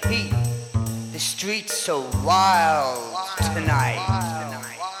burning heat. The streets are wild tonight.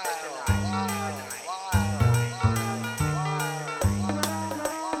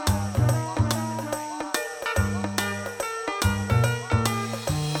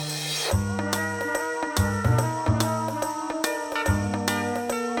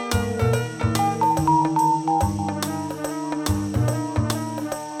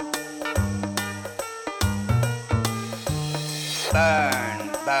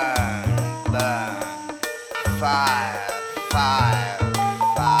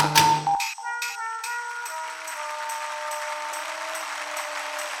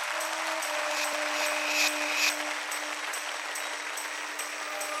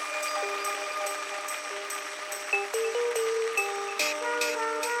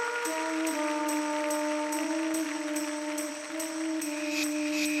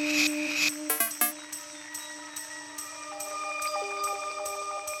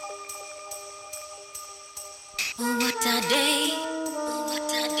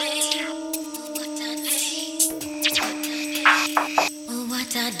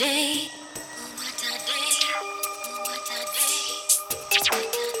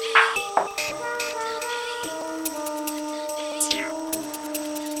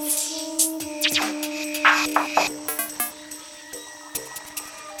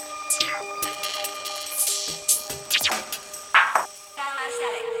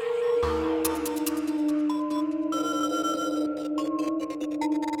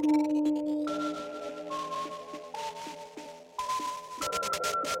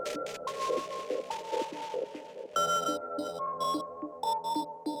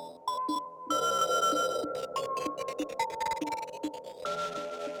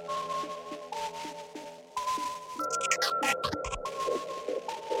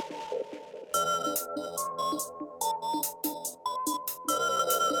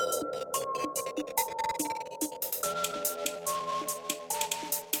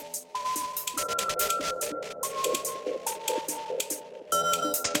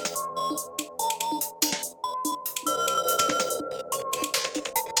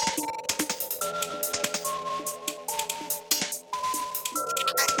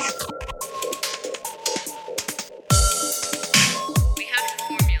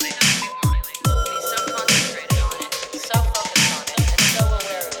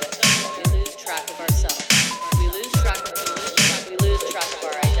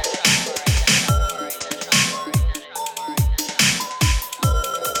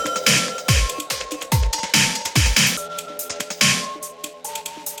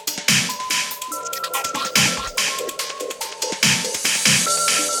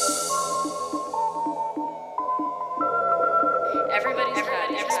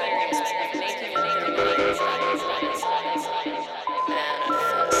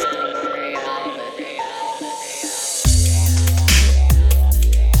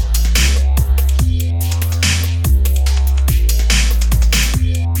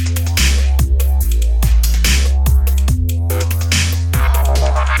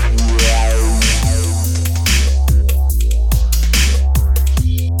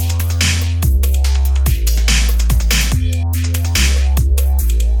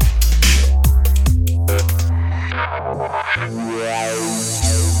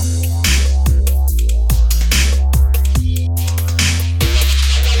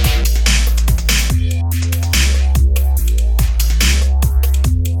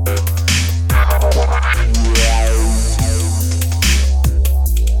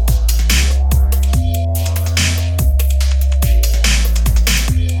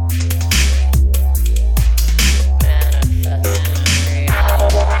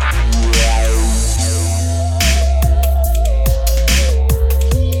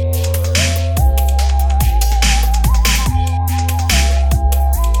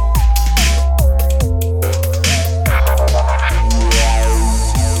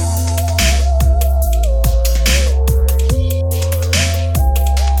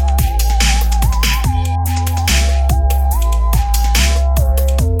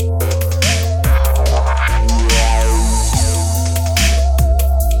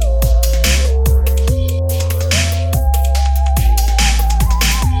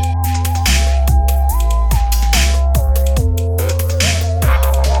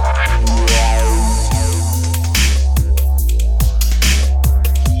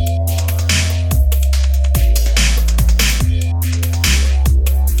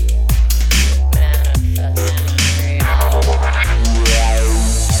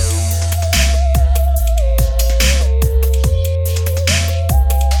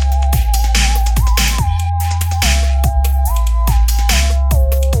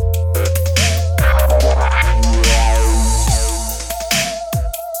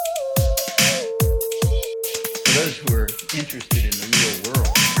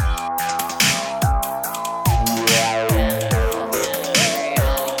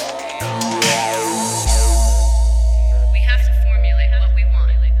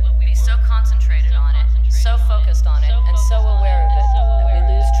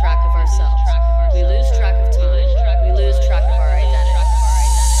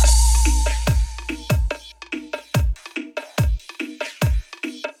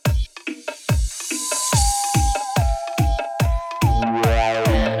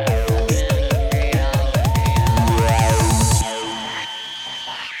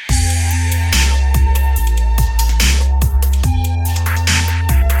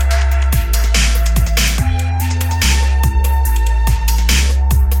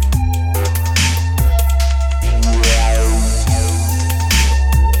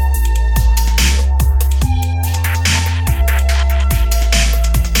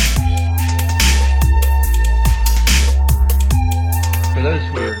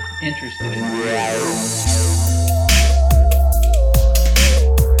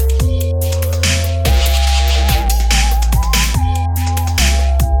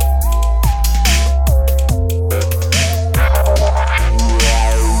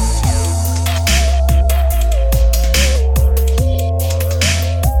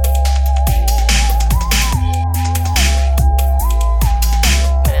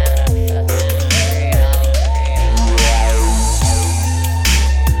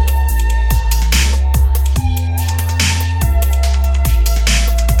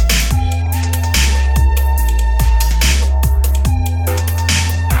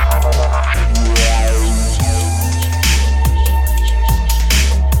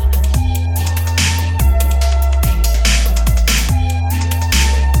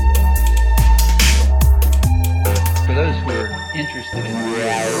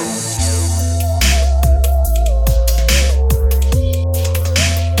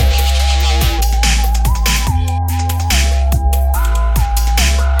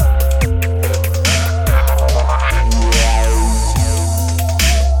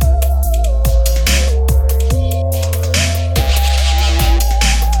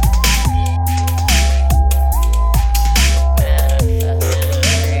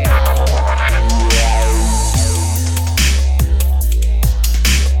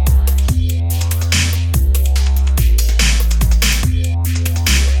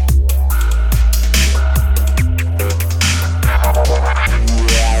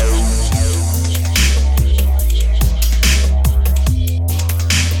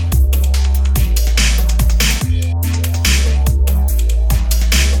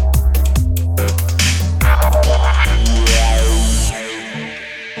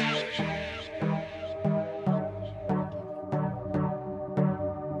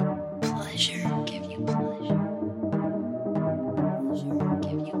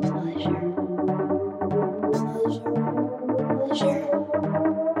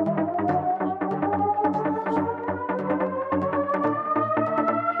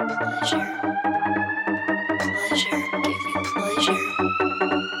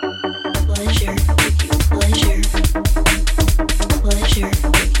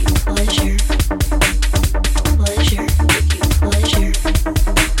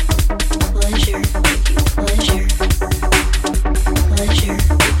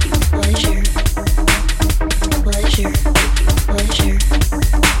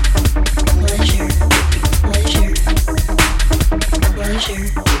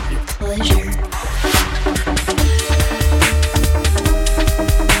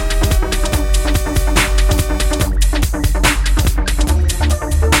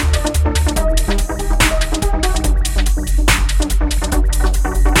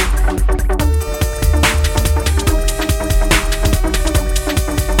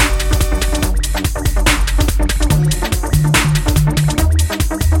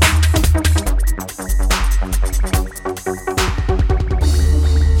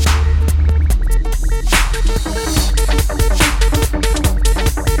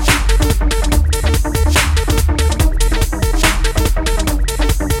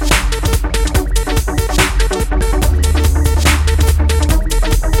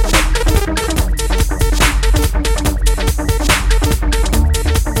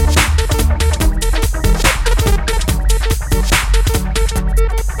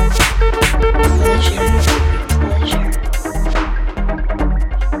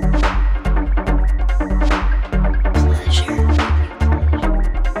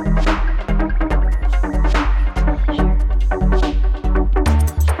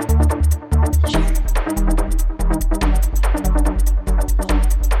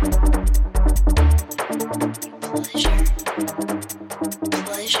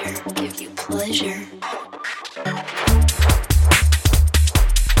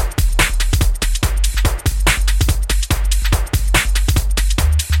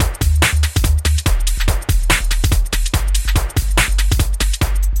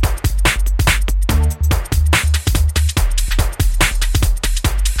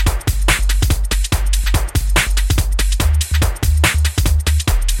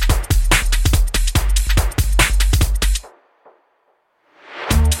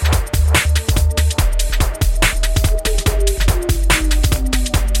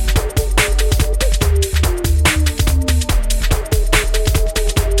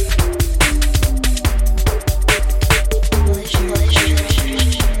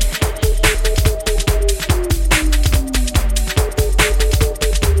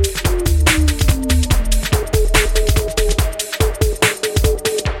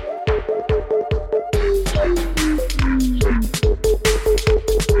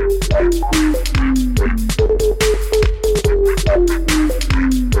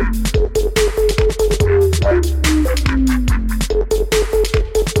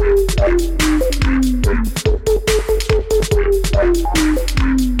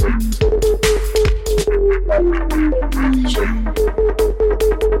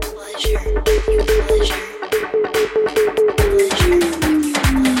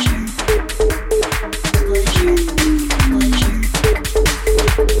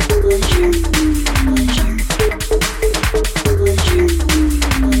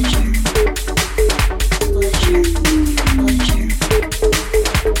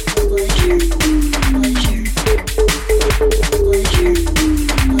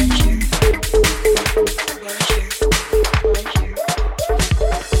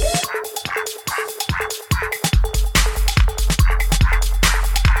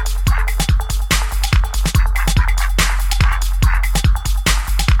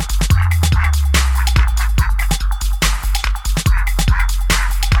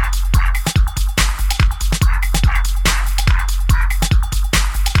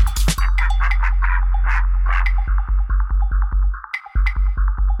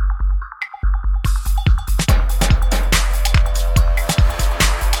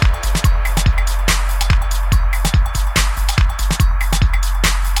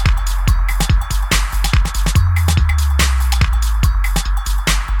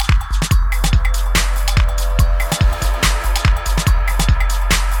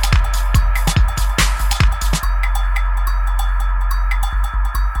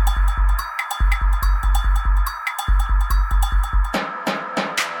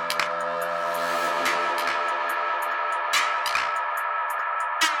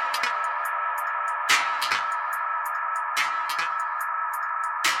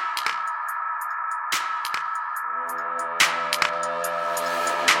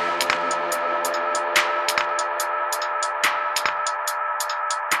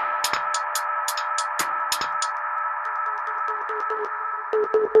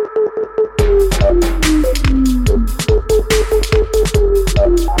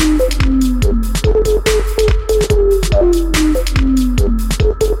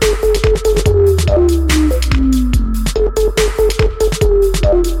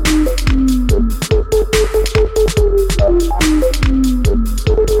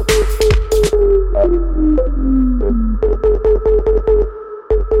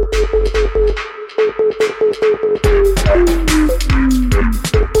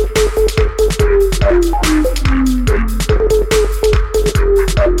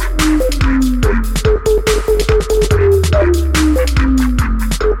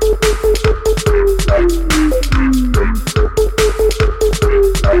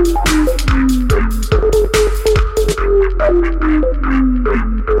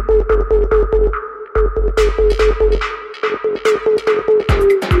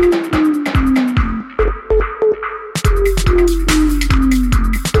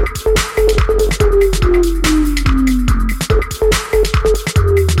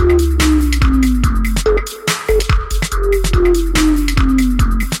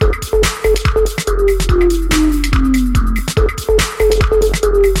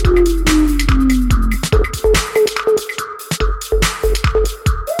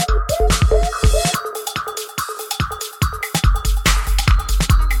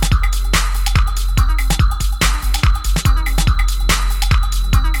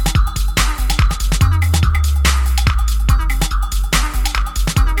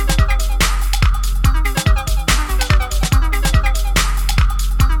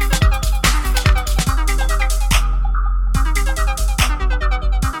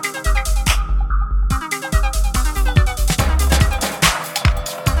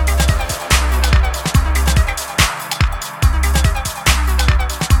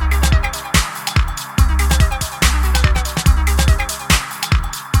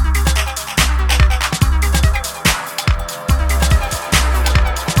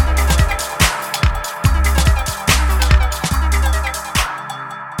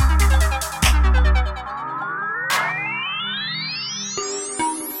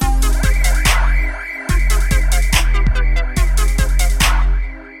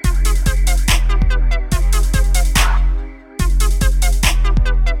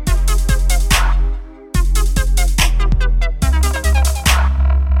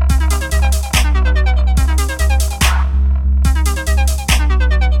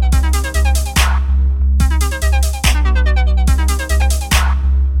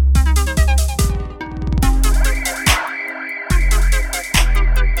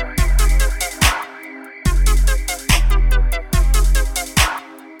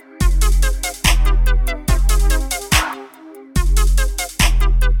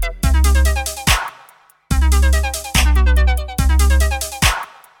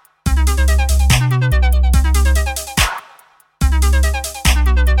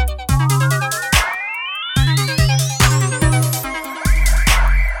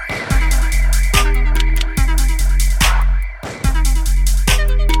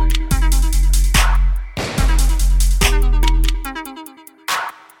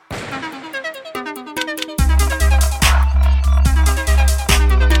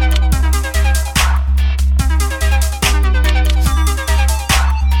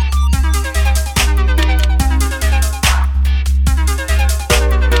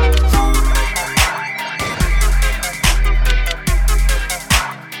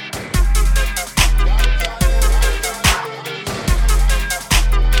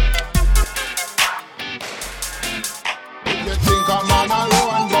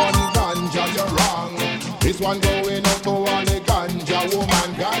 one going up to all the ganja woman,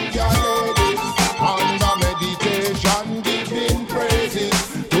 ganja ladies. Under meditation, giving praises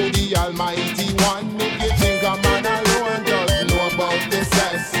to the Almighty One. If you think a man alone doesn't know about the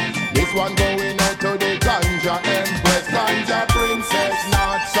cess, this one going out to the ganja empress, ganja princess,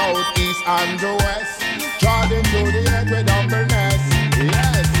 north, south, east, and the west. Charging to the head with humbleness,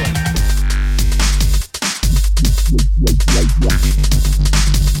 yes.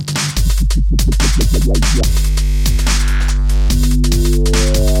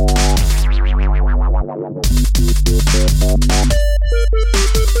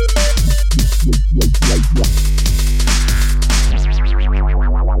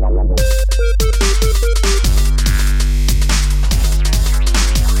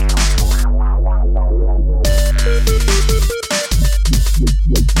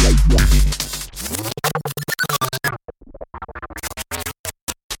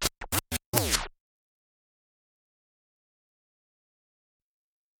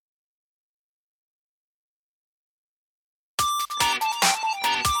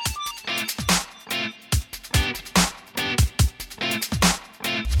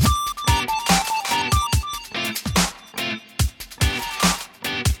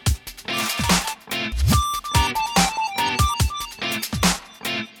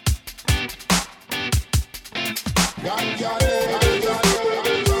 ganja lady.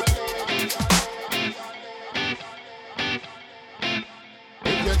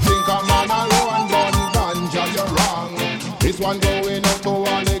 If you think a man alone gun ganja, you're wrong. This one going out to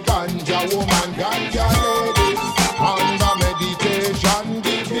all the ganja woman, ganja ladies. Under meditation,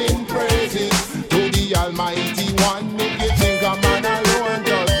 giving praises to the Almighty One. If you think a man alone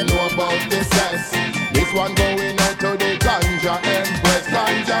doesn't know about the cess, this one going out to the ganja empress,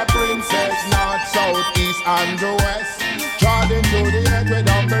 ganja princess, north, south, east, and the west. Trod into the head with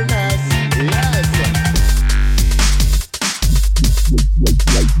humbleness, yes.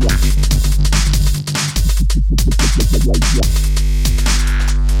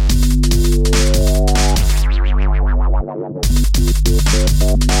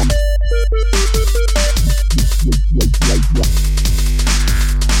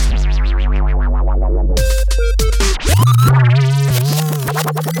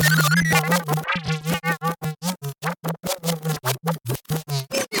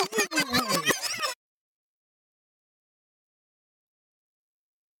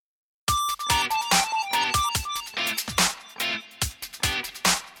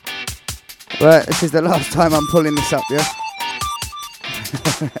 Right, this is the last time I'm pulling this up, yeah?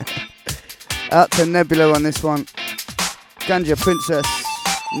 Out to Nebula on this one. Ganja Princess,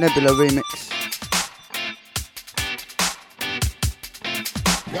 Nebula remix.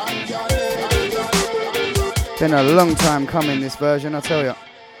 Been a long time coming, this version, I tell you.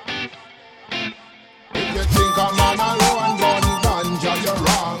 If you think a man alone gun ganja, you're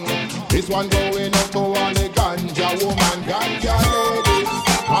wrong. This one going out to all the ganja woman, ganja ladies.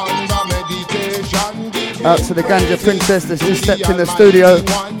 Under meditation, giving Out to the Ganja Princess that's just stepped in the studio. If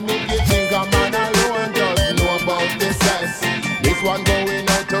you think a man alone doesn't know about the cess, this one going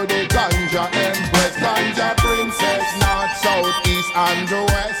out to the ganja empress, ganja princess, north, south, east, and the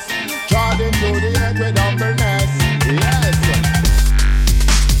west. Trod into the head with humbleness, yes.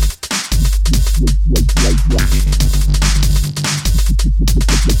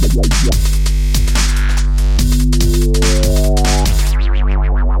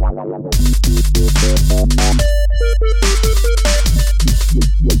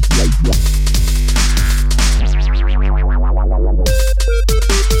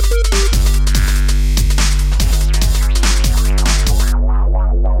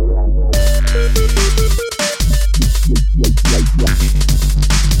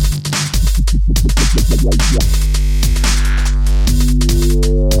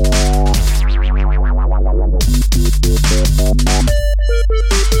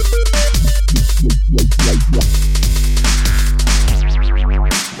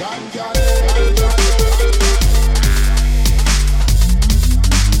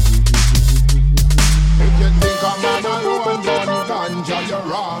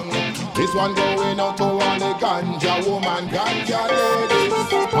 This one going out to all the ganja woman, ganja ladies.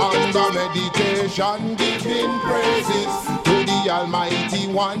 Under meditation, giving praises to the Almighty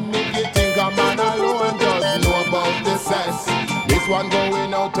One. If you think a man alone doesn't know about the cess, this one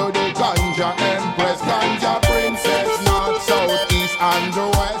going out to the ganja empress, ganja princess, north, south, east, and the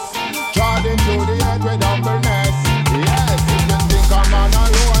west. Trod into the head with humbleness, yes. If you think a man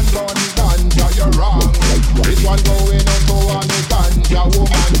alone gun ganja, you're wrong. This one going out to all the ganja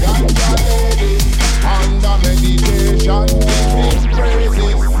woman, ganja ladies. Under meditation, giving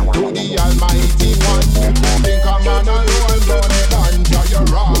praises to the Almighty One. If you think a man alone gun ganja, you're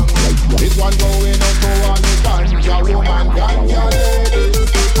wrong. This one going out to all the ganja woman, ganja ladies.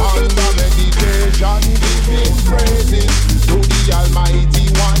 Under meditation, giving praises to the Almighty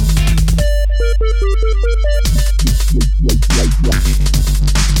One.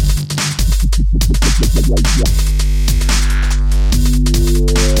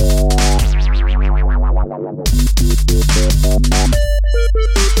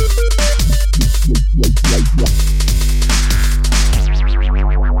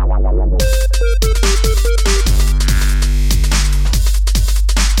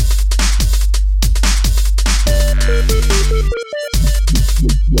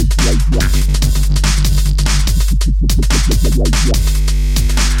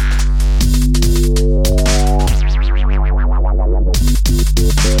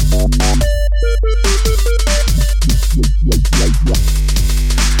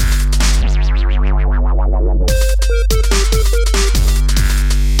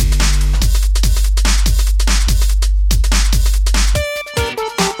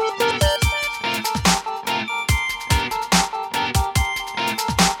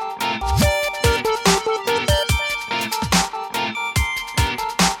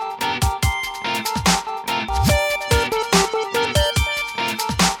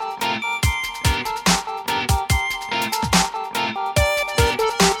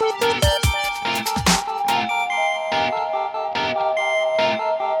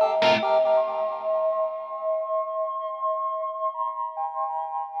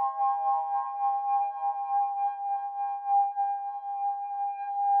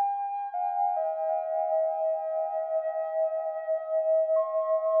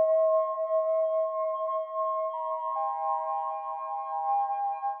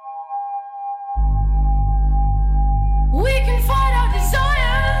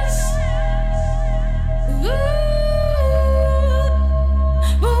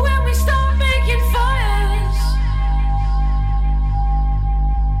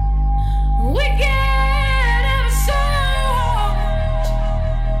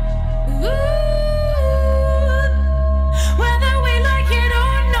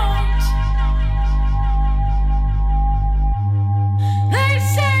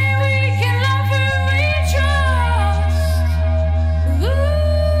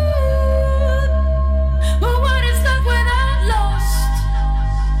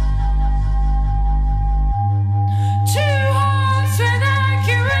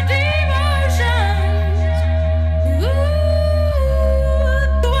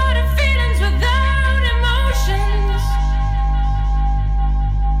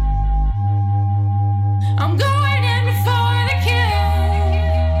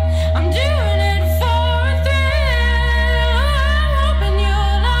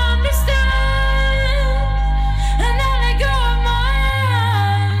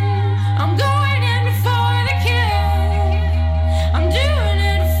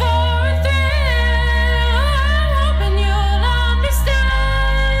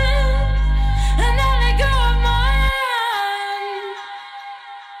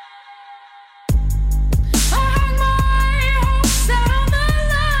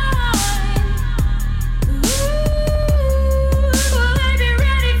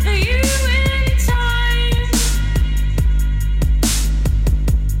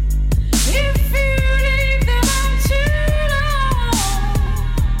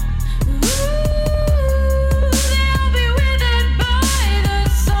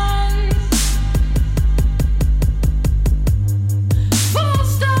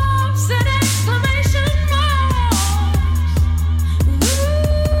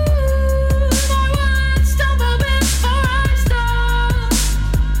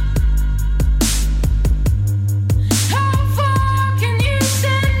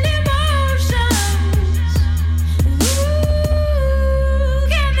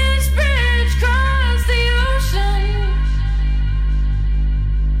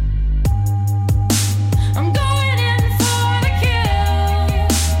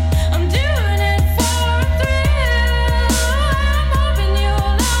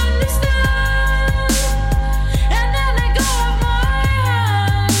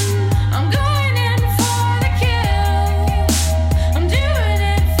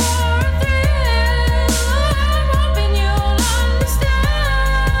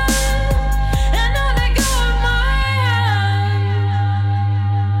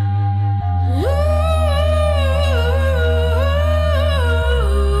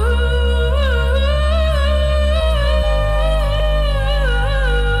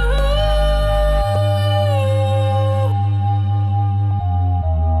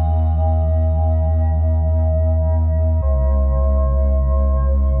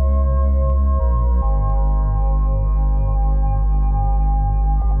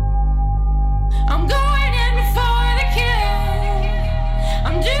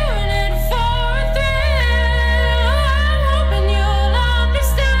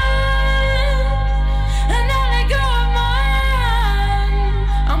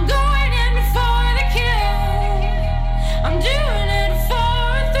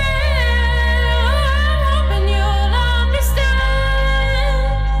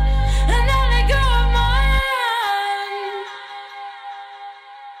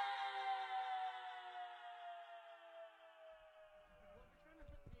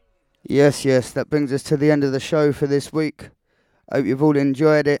 Yes, that brings us to the end of the show for this week. Hope you've all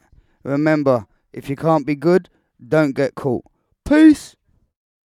enjoyed it. Remember, if you can't be good, don't get caught. Peace!